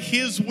trade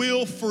His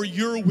will for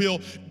your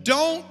will.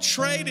 Don't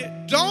trade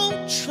it.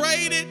 Don't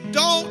trade it.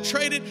 Don't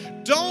trade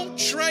it. Don't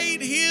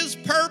trade His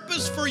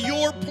purpose for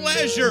your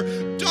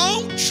pleasure.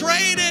 Don't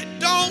trade it.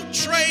 Don't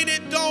trade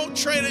it. Don't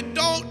trade it.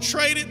 Don't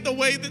trade it the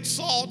way that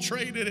Saul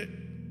traded it.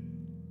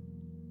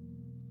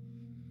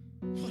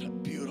 What a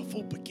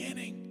beautiful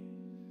beginning.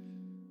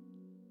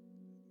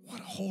 What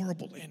a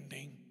horrible ending.